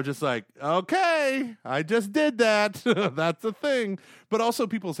 And I was just like, okay, I just did that. That's a thing. But also,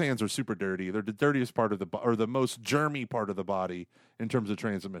 people's hands are super dirty. They're the dirtiest part of or the most germy part of the body in terms of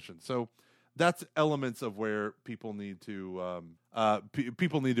transmission. So that's elements of where people need to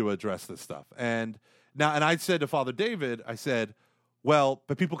people need to address this stuff. And I said to Father David, I said, well,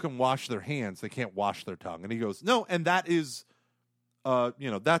 but people can wash their hands. They can't wash their tongue. And he goes, no, and that is,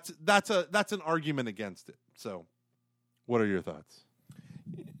 that's an argument against it. So, what are your thoughts?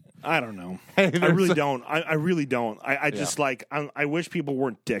 I don't know. Hey, I really don't. I really don't. I just I wish people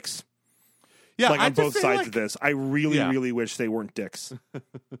weren't dicks. Yeah, like on both sides like, of this. I really, really wish they weren't dicks.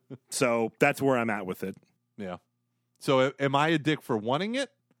 So that's where I'm at with it. Yeah. So am I a dick for wanting it?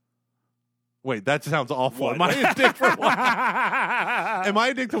 Wait, that sounds awful. What? Am I a dick for wanting Am I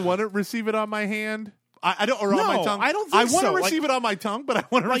a dick to want to receive it on my hand? I don't, or on my tongue. I don't think I want so. to receive it on my tongue, but I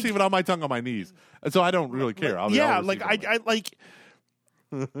want to receive it on my tongue on my knees. And so I don't really care. I'll like I like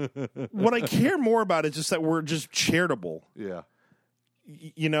what I care more about is just that we're just charitable. Yeah.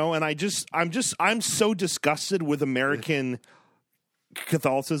 And I'm so disgusted with American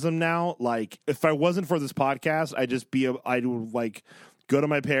Catholicism now. Like, if I wasn't for this podcast, I'd like go to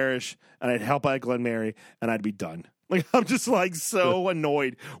my parish and I'd help out at Glen Mary and I'd be done. Like, I'm just like so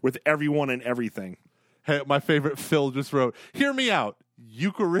annoyed with everyone and everything. Hey, my favorite Phil just wrote, hear me out,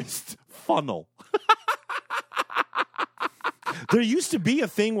 Eucharist funnel. There used to be a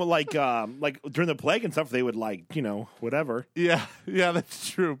thing with like during the plague and stuff, they would whatever. Yeah, that's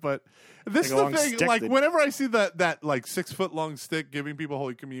true. But this Like is the thing. Like, whenever I see that like 6 foot long stick giving people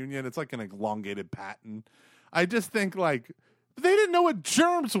Holy Communion, it's like an elongated paten. I just think like they didn't know what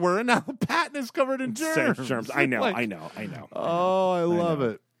germs were, and now the paten is covered in germs. I know. Oh, I love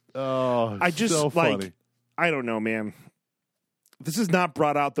it. Oh, I just so funny. I don't know, man. This has not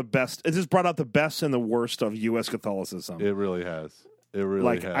brought out the best. It has brought out the best and the worst of U.S. Catholicism. It really has. It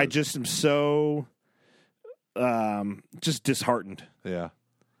really has. I just am so just disheartened. Yeah.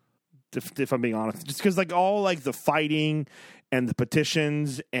 If I'm being honest, just because all the fighting and the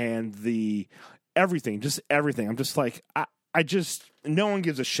petitions and the everything. I'm just like I just no one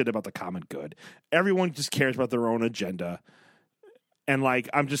gives a shit about the common good. Everyone just cares about their own agenda. And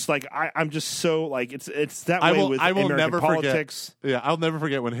I'm just so it's that way with American never politics. Forget, I'll never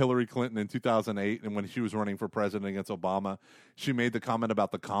forget when Hillary Clinton in 2008 and when she was running for president against Obama, she made the comment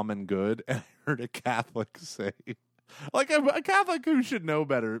about the common good, and I heard a Catholic say, like a Catholic who should know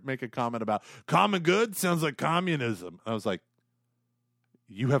better, make a comment about common good sounds like communism. I was like,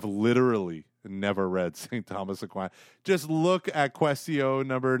 you have literally never read St. Thomas Aquinas. Just look at Questio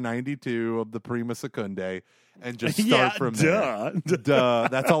number 92 of the Prima Secundae and just start from there. Duh.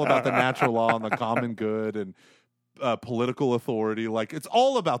 That's all about the natural law and the common good and political authority. Like, it's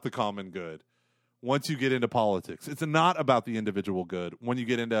all about the common good once you get into politics. It's not about the individual good when you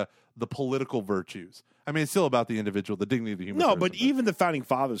get into the political virtues. I mean, it's still about the individual, the dignity of the human person. No, but even the Founding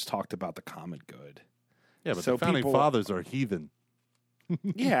Fathers talked about the common good. Yeah, but the Founding Fathers are heathen.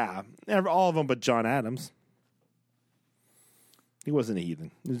 Yeah, all of them but John Adams. He wasn't a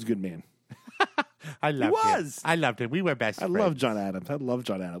heathen. He was a good man. I loved was. him. I loved him. We were best I friends. love John Adams. I love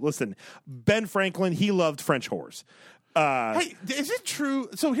John Adams. Listen, Ben Franklin, he loved French whores. Hey, is it true?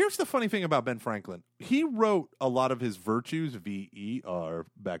 So here's the funny thing about Ben Franklin. He wrote a lot of his virtues, VER,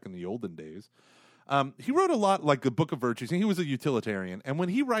 back in the olden days. He wrote a lot, like the Book of Virtues, and he was a utilitarian. And when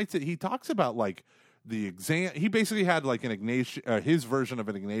he writes it, he talks about like the exam. He basically had like an Ignatian, his version of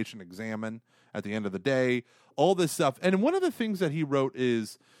an Ignatian examen at the end of the day, all this stuff. And one of the things that he wrote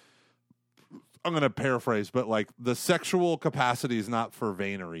is, I'm going to paraphrase, but like the sexual capacity is not for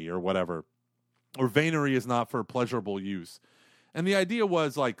venery or whatever, or venery is not for pleasurable use. And the idea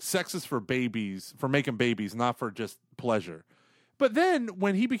was like sex is for babies, for making babies, not for just pleasure. But then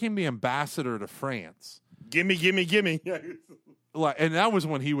when he became the ambassador to France, Gimme. like, and that was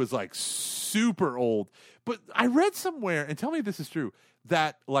when he was like super old. But I read somewhere, and tell me if this is true,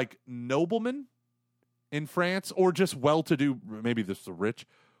 that like noblemen in France, or just well-to-do, maybe just the rich,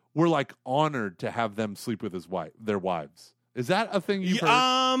 were like honored to have them sleep with their wives. Is that a thing you've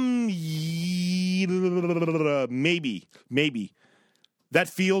heard? Maybe. That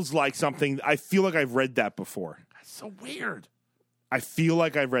feels like something. I feel like I've read that before. That's so weird. I feel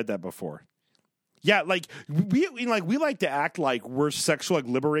like I've read that before. Yeah, like we like to act like we're sexual, like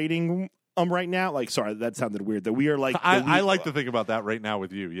liberating right now. Like, sorry, that sounded weird. That we are like I like to think about that right now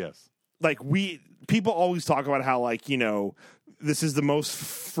with you. Yes. Like people always talk about how like, you know, this is the most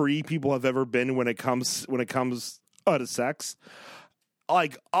free people have ever been when it comes to sex.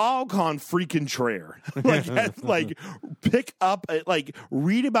 Like, au contraire. Like pick up, like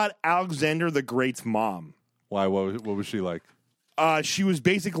read about Alexander the Great's mom. Why? What was she like? She was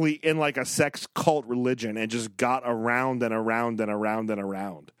basically in like a sex cult religion and just got around and around and around and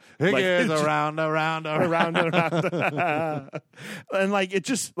around. It Like, is it's around. around and around. And like it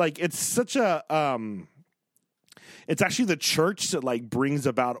just like it's such a it's actually the church that like brings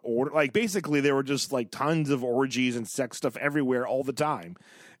about order. Like basically there were just like tons of orgies and sex stuff everywhere all the time.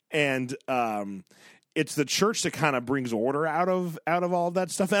 And it's the church that kind of brings order out of all of that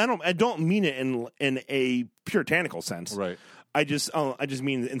stuff. And I don't mean it in a puritanical sense. Right. I just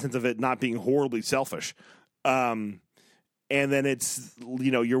mean in the sense of it not being horribly selfish. And then it's,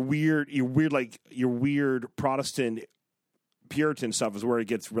 you know, your weird Protestant Puritan stuff is where it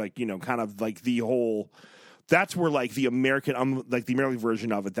gets like, you know, kind of like the whole, that's where like the American, like the American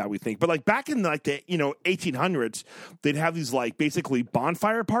version of it that we think. But like back in like the, you know, 1800s, they'd have these like basically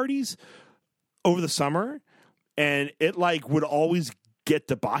bonfire parties over the summer, and it like would always get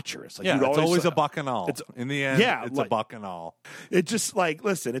debaucherous. Like, Yeah, you'd it's always a bacchanal. In the end, yeah, it's like, a bacchanal. It just like,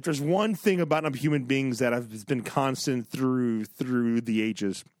 listen, if there's one thing about human beings that has been constant through the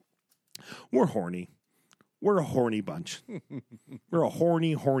ages, we're horny. We're a horny bunch. We're a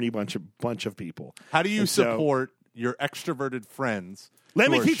horny bunch of people. How do you And so- support your extroverted friends? Let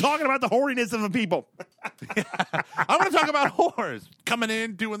who me are keep talking about the horniness of the people. I want to talk about whores coming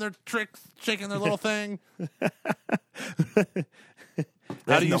in, doing their tricks, shaking their little thing.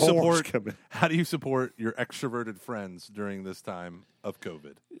 How do you support your extroverted friends during this time of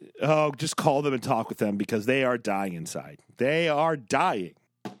COVID? Oh, just call them and talk with them because they are dying inside. They are dying.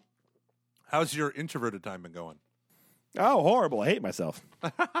 How's your introverted time been going? Oh, horrible. I hate myself.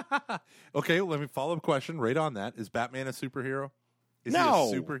 Okay, let me follow up question right on that. Is Batman a superhero? Is No.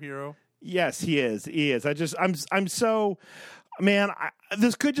 he a superhero? Yes, he is. He is. I'm so, man,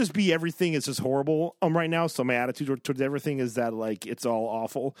 this could just be everything is just horrible right now. So my attitude towards everything is that like it's all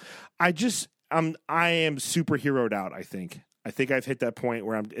awful. I am superheroed out, I think. I think I've hit that point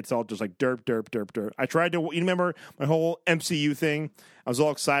where it's all just like derp. I tried to, you remember my whole MCU thing? I was all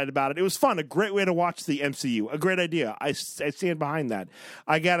excited about it. It was fun. A great way to watch the MCU. A great idea. I stand behind that.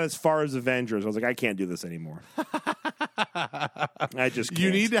 I got as far as Avengers. I was like, I can't do this anymore. I just can't. You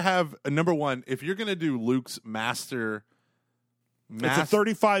need to have, number one, if you're going to do Luke's master It's a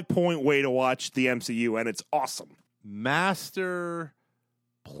 35-point way to watch the MCU, and it's awesome. master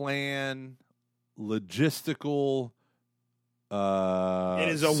plan, logistical,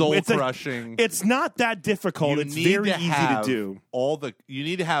 soul crushing. It's not that difficult. It's very easy to do. You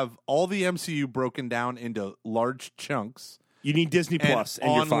need to have all the MCU broken down into large chunks. You need Disney Plus,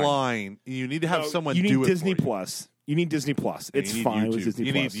 and you're fine. Online. You need to have someone you need do it Disney for you. Plus. You need Disney Plus. It's You need fine YouTube. with Disney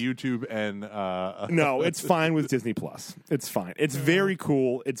you Plus. need YouTube and No, it's fine with Disney Plus. It's fine. It's very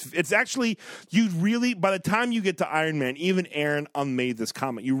cool. It's actually, you really, by the time you get to Iron Man, even Aaron made this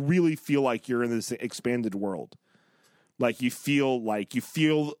comment, you really feel like you're in this expanded world. Like you feel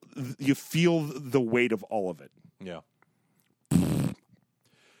the weight of all of it. Yeah.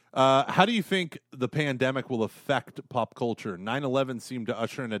 How do you think the pandemic will affect pop culture? 9/11 seemed to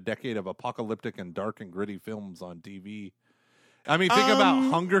usher in a decade of apocalyptic and dark and gritty films on TV. I mean, think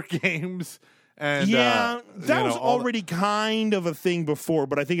about Hunger Games. And, that was all already kind of a thing before,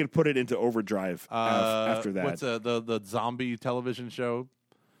 but I think it put it into overdrive after that. What's the zombie television show?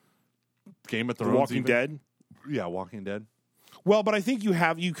 Game of Thrones. Walking Dead? Yeah, Walking Dead. Well, but I think you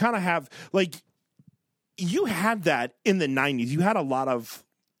kind of have, like, you had that in the 90s. You had a lot of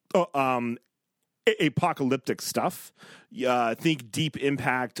apocalyptic stuff. Think Deep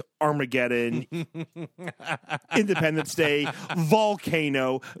Impact, Armageddon, Independence Day,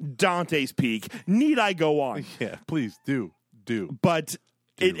 Volcano, Dante's Peak. Need I go on? Yeah, please do. But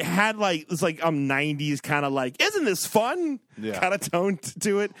it had it's like 90s kind of like, isn't this fun? Yeah. Kind of tone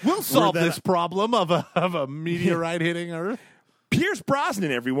to it. We'll solve this problem of a meteorite hitting Earth. Pierce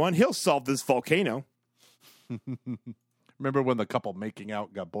Brosnan, everyone. He'll solve this volcano. Remember when the couple making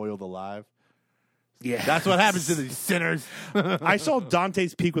out got boiled alive? Yeah. That's what happens to these sinners. I saw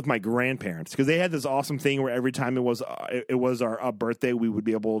Dante's Peak with my grandparents because they had this awesome thing where every time it was our birthday, we would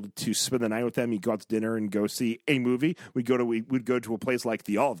be able to spend the night with them. You'd go out to dinner and go see a movie. We'd go to a place like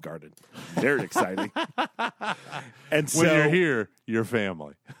the Olive Garden. Very exciting. And so, when you're here, your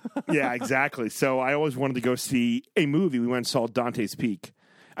family. Yeah, exactly. So I always wanted to go see a movie. We went and saw Dante's Peak.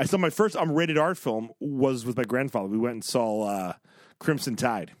 I saw my first rated R film was with my grandfather. We went and saw Crimson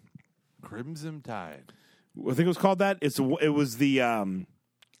Tide. Crimson Tide. I think it was called that. It was the Is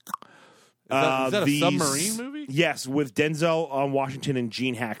that a submarine movie? Yes, with Denzel Washington and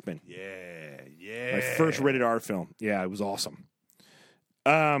Gene Hackman. Yeah. My first rated R film. Yeah, it was awesome.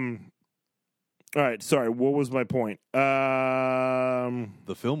 All right, sorry. What was my point?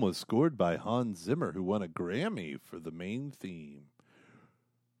 The film was scored by Hans Zimmer, who won a Grammy for the main theme.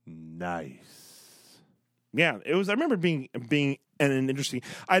 Nice. Yeah, it was. I remember being an interesting.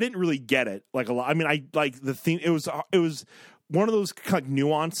 I didn't really get it like a lot. I mean, I like the theme. It was one of those kind of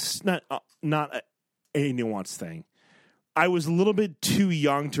nuance, not a nuanced thing. I was a little bit too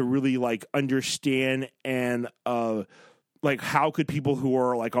young to really like understand and like how could people who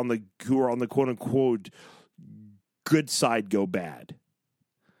are on the quote unquote good side go bad.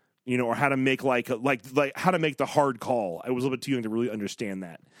 You know, or how to make like how to make the hard call. I was a little bit too young to really understand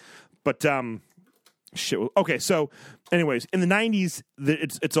that. But shit. Okay, so anyways, in the 90s,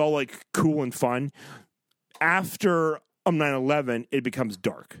 it's all like cool and fun. After 9/11, it becomes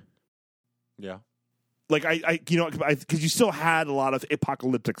dark. Yeah. Like because you still had a lot of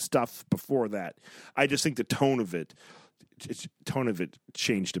apocalyptic stuff before that. I just think the tone of it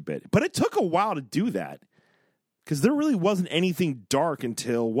changed a bit. But it took a while to do that. Because there really wasn't anything dark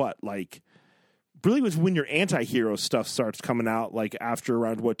until really was when your anti-hero stuff starts coming out, like after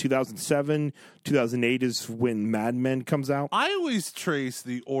around 2007, 2008 is when Mad Men comes out. I always trace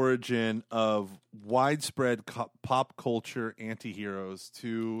the origin of widespread pop culture anti-heroes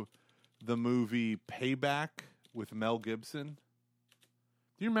to the movie Payback with Mel Gibson.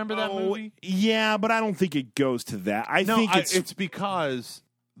 Do you remember that movie? Yeah, but I don't think it goes to that. I think it's because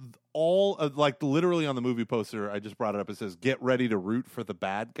all of, literally on the movie poster, I just brought it up. It says, "Get ready to root for the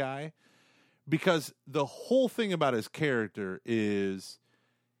bad guy," because the whole thing about his character is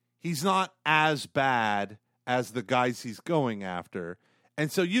he's not as bad as the guys he's going after,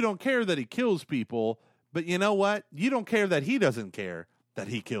 and so you don't care that he kills people. But you know what? You don't care that he doesn't care that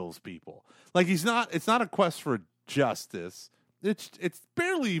he kills people. Like it's not a quest for justice. It's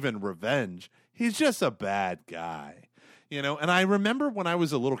barely even revenge. He's just a bad guy. You know, and I remember when I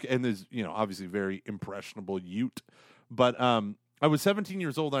was a little kid, and there's, obviously very impressionable Ute, but I was 17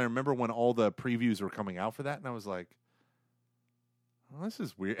 years old. I remember when all the previews were coming out for that, and I was like, oh, this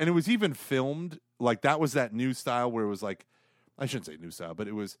is weird. And it was even filmed, that was that new style where it was I shouldn't say new style, but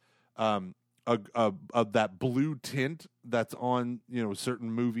it was that blue tint that's on,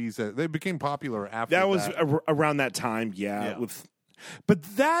 certain movies. They became popular after that. That was around that time, yeah. But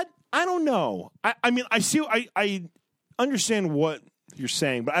that, I don't know. I mean, I understand what you're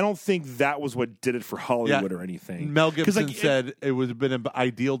saying, but I don't think that was what did it for Hollywood or anything. Mel Gibson said it would have been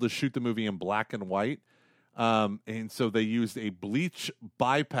ideal to shoot the movie in black and white, and so they used a bleach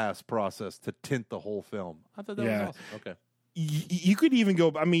bypass process to tint the whole film. I thought that was awesome. Okay. You could even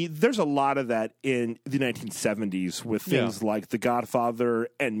go, I mean, there's a lot of that in the 1970s with things like The Godfather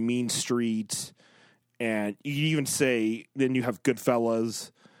and Mean Streets, and you could even say, then you have Goodfellas.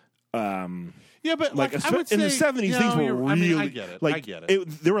 Yeah, but I would say, in the 70s, things were really. I get it. I get it.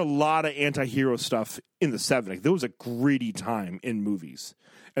 There were a lot of anti-hero stuff in the 70s. There was a gritty time in movies,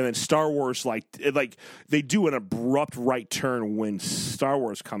 and then Star Wars, they do an abrupt right turn when Star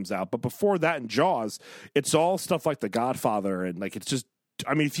Wars comes out. But before that, in Jaws, it's all stuff like The Godfather, and it's just.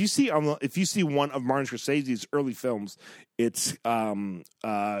 I mean, if you see one of Martin Scorsese's early films, it's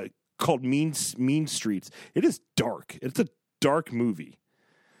called Mean Streets. It is dark. It's a dark movie,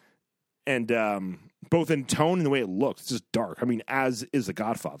 and both in tone and the way it looks, it's just dark. I mean, as is The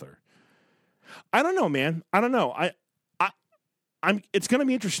Godfather. I don't know, man. I don't know. It's going to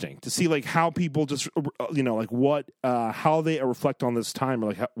be interesting to see like how people just like what how they reflect on this time,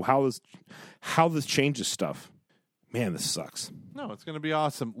 or like how this changes stuff. Man, this sucks. No, it's going to be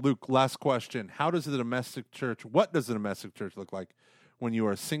awesome. Luke, last question. What does the domestic church look like when you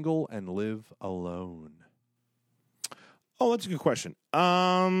are single and live alone? Oh, that's a good question.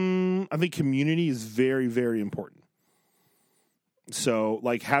 I think community is very, very important. So,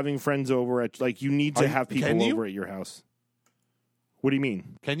 like having friends over you need to have people over at your house. What do you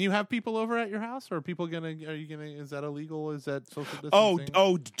mean? Can you have people over at your house, or are you gonna? Is that illegal? Is that social distancing?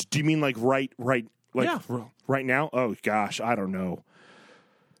 Oh, do you mean like right now? Oh gosh, I don't know.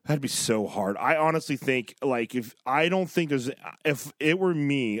 That'd be so hard. I honestly think if it were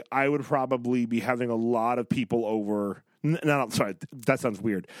me, I would probably be having a lot of people over. No, sorry, that sounds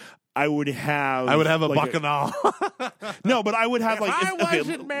weird. I would have a bacchanal. No, but I would have I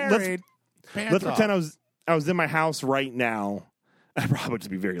wasn't married. Let's pretend I was in my house right now. I'd probably just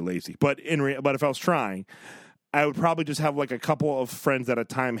be very lazy. But if I was trying, I would probably just have like a couple of friends at a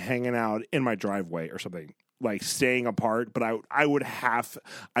time hanging out in my driveway or something, like staying apart. But I would have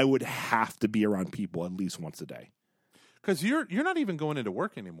to be around people at least once a day. Because you're not even going into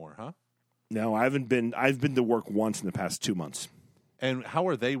work anymore, huh? No, I haven't been. I've been to work once in the past 2 months. And how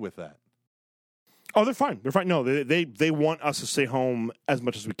are they with that? Oh, they're fine. They're fine. No, they want us to stay home as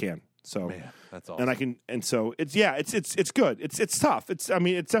much as we can. So, man, that's awesome. So it's good. It's tough. It's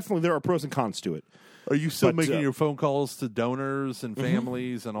definitely, there are pros and cons to it. Are you still making your phone calls to donors and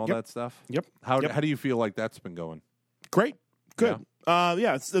families and all that stuff? Yep. How do you feel like that's been going? Great. Good.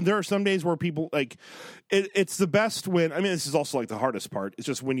 Yeah. There are some days where people it's the best when, this is also like the hardest part. It's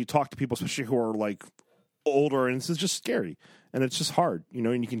just when you talk to people, especially who are like older, and it's just scary and it's just hard,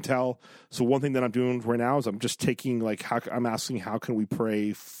 and you can tell. So one thing that I'm doing right now is I'm just taking I'm asking how can we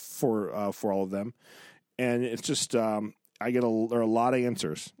pray for all of them, and it's just there are a lot of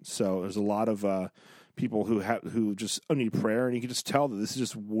answers. So there's a lot of people who just need prayer, and you can just tell that this is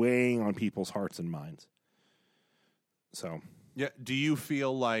just weighing on people's hearts and minds. So yeah, do you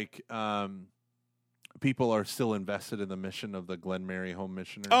feel like people are still invested in the mission of the Glen Mary Home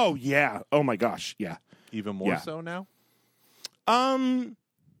Missioners? Oh yeah. Oh my gosh. Yeah. Even more so now? I don't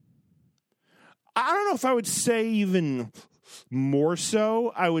know if I would say even more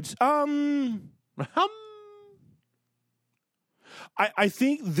so. I would I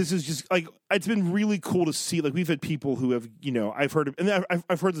think this is just it's been really cool to see. We've had people who have, I've heard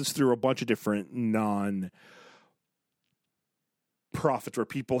this through a bunch of different non-profits where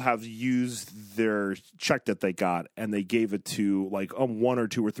people have used their check that they got and they gave it to one or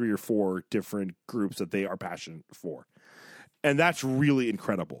two or three or four different groups that they are passionate for. And that's really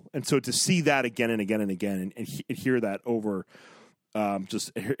incredible. And so to see that again and again and again and hear that over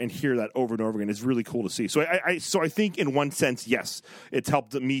hear that over and over again is really cool to see. So I think in one sense, yes, it's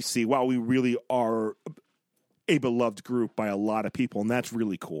helped me see, wow, we really are a beloved group by a lot of people, and that's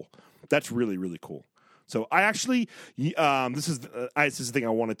really cool. That's really, really cool. So I actually, this is the thing I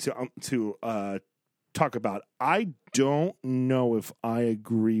wanted to talk about. I don't know if I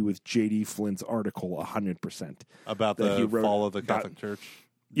agree with J.D. Flynn's article 100% about the fall of the Catholic Church.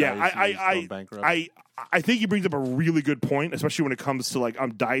 Yeah, I think he brings up a really good point, especially when it comes to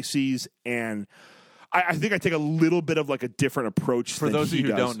diocese, and I think I take a little bit of a different approach. For those of you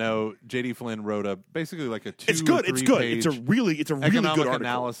who don't know, J.D. Flynn wrote basically a 2 It's good. or 3 It's good. page It's a really good article.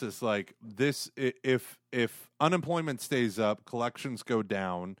 Analysis like this. If unemployment stays up, collections go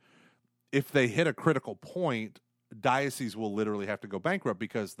down. If they hit a critical point, dioceses will literally have to go bankrupt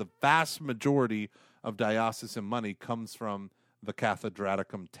because the vast majority of diocesan money comes from the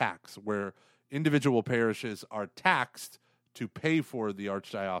Cathedraticum tax, where individual parishes are taxed to pay for the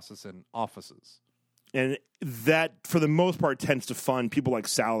archdiocesan offices. And that, for the most part, tends to fund people like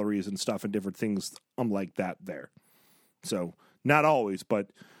salaries and stuff and different things like that there. So, not always,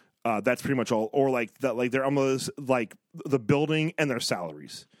 but that's pretty much all. Or they're almost the building and their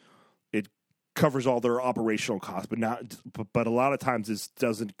salaries. It covers all their operational costs, but a lot of times it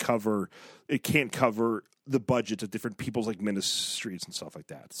can't cover the budgets of different people's ministries and stuff like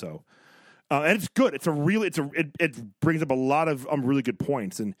that. So, and it's good. It brings up a lot of really good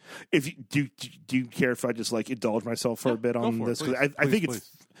points. And if you, do you care if I just indulge myself for a bit on this? Because I think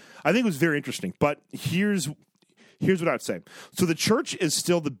it was very interesting. But here's what I would say. So the church is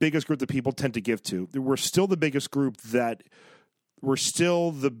still the biggest group that people tend to give to. We're still the biggest group that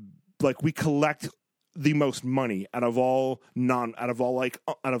we collect the most money out of all nonprofits.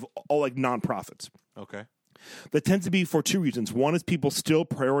 Okay. That tends to be for two reasons. One is people still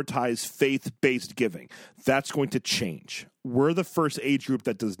prioritize faith-based giving. That's going to change. We're the first age group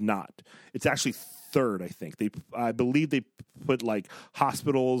that does not. It's actually third, I think. I believe they put like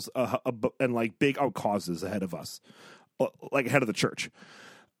hospitals and like big causes ahead of us, like ahead of the church.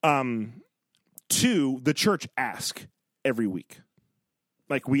 Two, the church asks every week.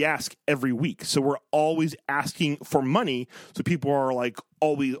 Like we ask every week, so we're always asking for money. So people are like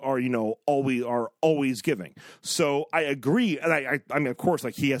always giving. So I agree, and I mean, of course,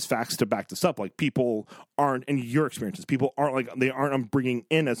 like he has facts to back this up. Like people aren't, in your experiences, people aren't like they aren't bringing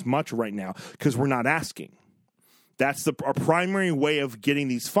in as much right now because we're not asking. That's our primary way of getting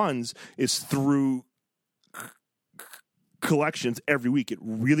these funds is through collections every week. It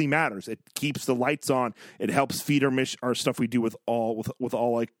really matters. It keeps the lights on. It helps feed our stuff we do with all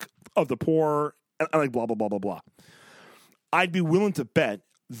like of the poor and like blah blah blah blah blah. I'd be willing to bet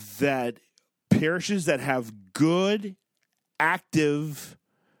that parishes that have good, active,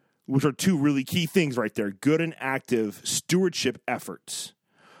 which are two really key things right there, good and active stewardship efforts,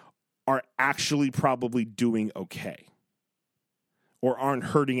 are actually probably doing okay. Or aren't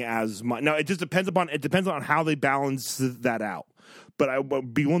hurting as much. Now, it depends on how they balance that out. But I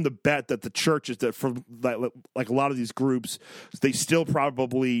would be willing to bet that the churches that for like a lot of these groups, they still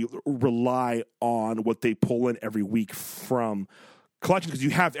probably rely on what they pull in every week from collection because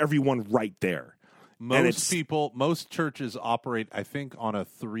you have everyone right there. Most churches operate, I think, on a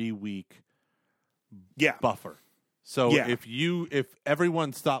 3-week buffer. So if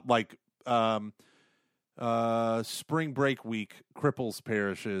everyone stopped like. Spring break week cripples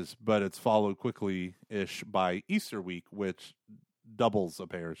parishes, but it's followed quickly-ish by Easter week, which doubles a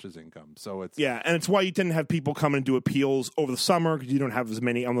parish's income. So it's and it's why you tend to have people come and do appeals over the summer because you don't have as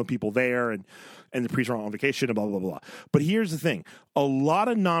many people there, and the priests are on vacation and blah blah blah. But here's the thing: a lot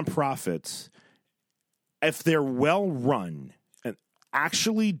of nonprofits, if they're well run, and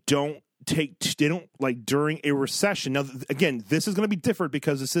actually don't like during a recession. Now, again, this is going to be different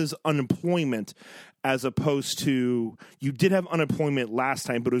because this is unemployment as opposed to you did have unemployment last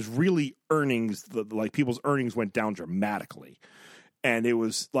time, but it was really earnings. Like people's earnings went down dramatically. And it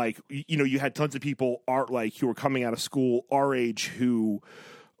was like, you had tons of people who were coming out of school our age who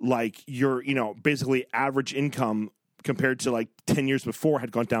like your, basically average income compared to like 10 years before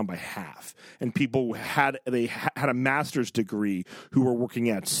had gone down by half, and people had a master's degree who were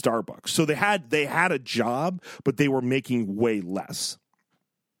working at Starbucks. So they had a job, but they were making way less.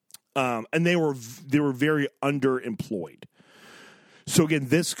 And they were very underemployed. So again,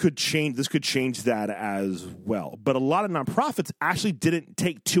 this could change that as well. But a lot of nonprofits actually didn't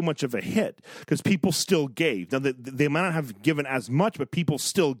take too much of a hit because people still gave. Now they might not have given as much, but people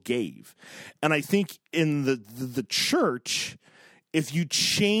still gave. And I think in the church, if you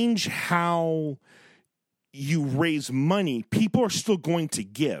change how you raise money, people are still going to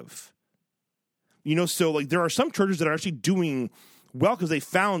give. So like there are some churches that are actually doing well because they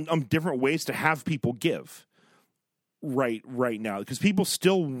found different ways to have people give. Right now, because people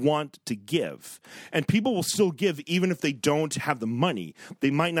still want to give, and people will still give even if they don't have the money.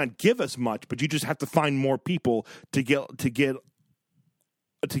 They might not give as much, but you just have to find more people to get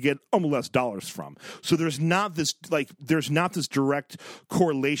less dollars from. So there's not this direct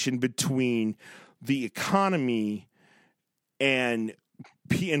correlation between the economy and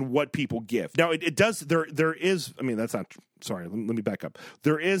what people give. Now it does. There is. I mean, that's not. Sorry. Let me back up.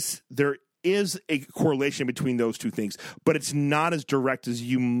 There is a correlation between those two things, but it's not as direct as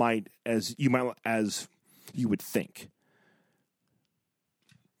you would think.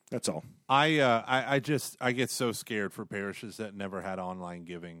 That's all. I get so scared for parishes that never had online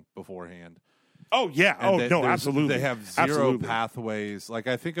giving beforehand. Oh yeah. Absolutely. They have zero pathways. Like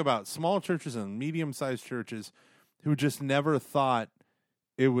I think about small churches and medium-sized churches who just never thought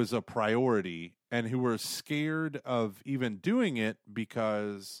it was a priority and who were scared of even doing it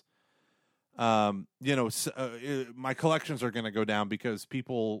because my collections are going to go down because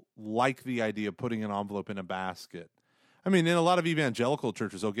people like the idea of putting an envelope in a basket. I mean, in a lot of evangelical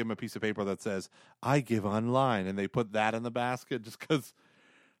churches, they'll give them a piece of paper that says, I give online, and they put that in the basket just because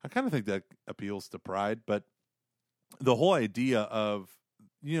I kind of think that appeals to pride. But the whole idea of,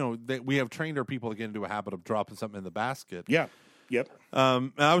 that we have trained our people to get into a habit of dropping something in the basket. Yeah. Yep.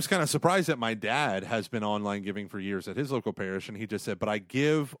 I was kind of surprised that my dad has been online giving for years at his local parish, and he just said, but I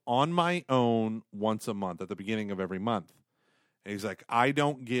give on my own once a month at the beginning of every month. And he's like, I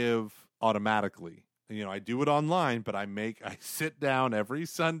don't give automatically. I do it online, but I sit down every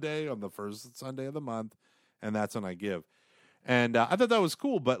Sunday on the first Sunday of the month, and that's when I give. And I thought that was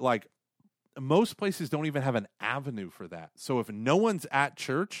cool, but like most places don't even have an avenue for that. So if no one's at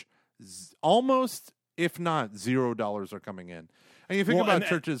church, almost if not $0 are coming in. And you think Well, about and-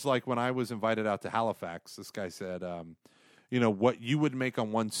 churches like when I was invited out to Halifax, this guy said, what you would make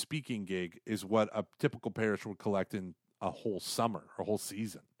on one speaking gig is what a typical parish would collect in a whole summer or whole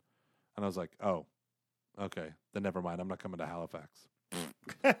season. And I was like, oh, okay, then never mind. I'm not coming to Halifax.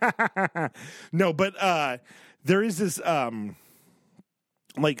 No, but there is this but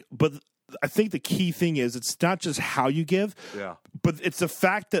I think the key thing is it's not just how you give, Yeah. but it's the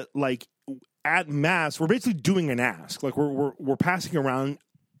fact that like at Mass we're basically doing an ask. Like we're passing around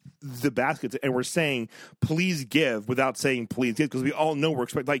the baskets and we're saying please give without saying please give, because we all know we're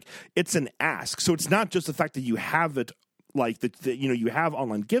expecting, like, it's an ask. So it's not just the fact that you have it, like you have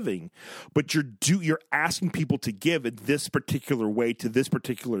online giving, but you're asking people to give in this particular way to this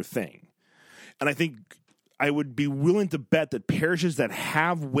particular thing. And I think I would be willing to bet that parishes that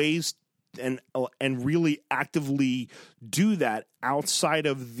have ways and really actively do that outside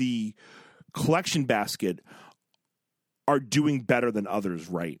of the collection basket are doing better than others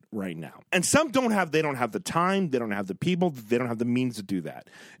right now. And some don't have the time, they don't have the people, they don't have the means to do that.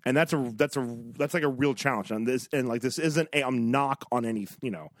 And that's like a real challenge on this. And like, this isn't a knock on any,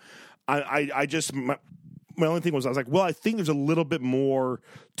 I just, my only thing was, I was like, well, I think there's a little bit more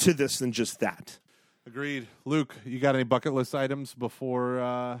to this than just that. Agreed. Luke, you got any bucket list items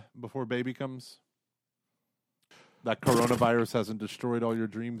before baby comes? That coronavirus hasn't destroyed all your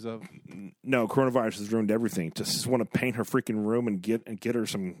dreams of? No, coronavirus has ruined everything. Just want to paint her freaking room and get her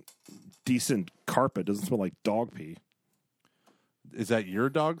some decent carpet. Doesn't smell like dog pee. Is that your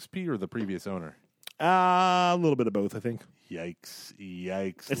dog's pee or the previous owner? A little bit of both, I think. Yikes!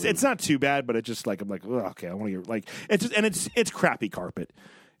 It's not too bad, but it's just like, I'm like, oh, okay, I want to get, like, it's just, and it's crappy carpet.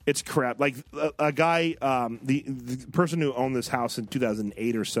 It's crap. Like a guy, the person who owned this house in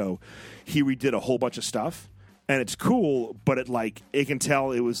 2008 or so, he redid a whole bunch of stuff. And it's cool, but it can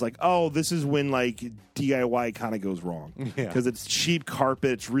tell it was like, oh, this is when like DIY kind of goes wrong. Yeah. Because it's cheap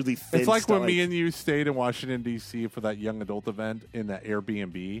carpet, it's really thin. It's like stuff. when me and you stayed in Washington, D.C. for that young adult event in that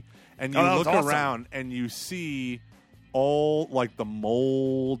Airbnb, and you Oh, that look was awesome. around and you see all like the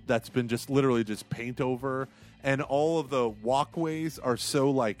mold that's been just literally just paint over, and all of the walkways are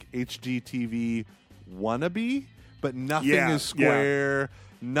so like HGTV wannabe, but nothing Yeah, is square.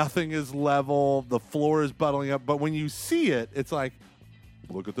 Nothing is level. The floor is buttling up. But when you see it, it's like,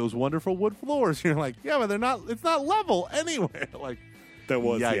 look at those wonderful wood floors. You're like, yeah, but they're not. It's not level anywhere. Like, That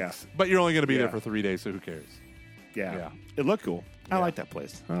was, yikes. yeah. But you're only going to be there Yeah. for 3 days, so who cares? Yeah. Yeah. It looked cool. I Yeah. like that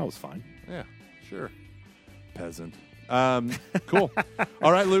place. That was fine. Yeah, sure. Peasant. Cool.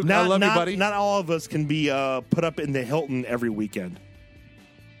 All right, Luke. I love you, buddy. Not all of us can be put up in the Hilton every weekend.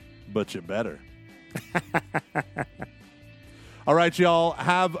 But you better. All right, y'all.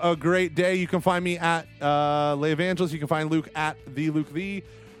 Have a great day. You can find me at Lay Evangelist. You can find Luke at the Luke the.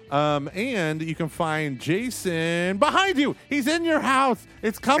 And you can find Jason behind you. He's in your house.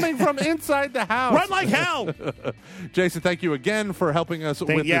 It's coming from inside the house. Run like hell! Jason, thank you again for helping us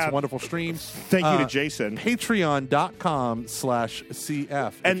with yeah. this wonderful stream. Thank you to Jason.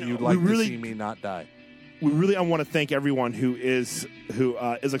 Patreon.com/CF And if you'd we like really- to see me not die. I want to thank everyone who is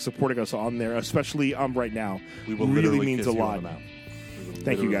like supporting us on there, especially right now. We will really literally means kiss a you on lot. the mouth. We will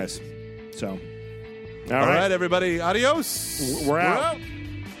Thank you literally- guys. So, All right, everybody. Adios. We're out.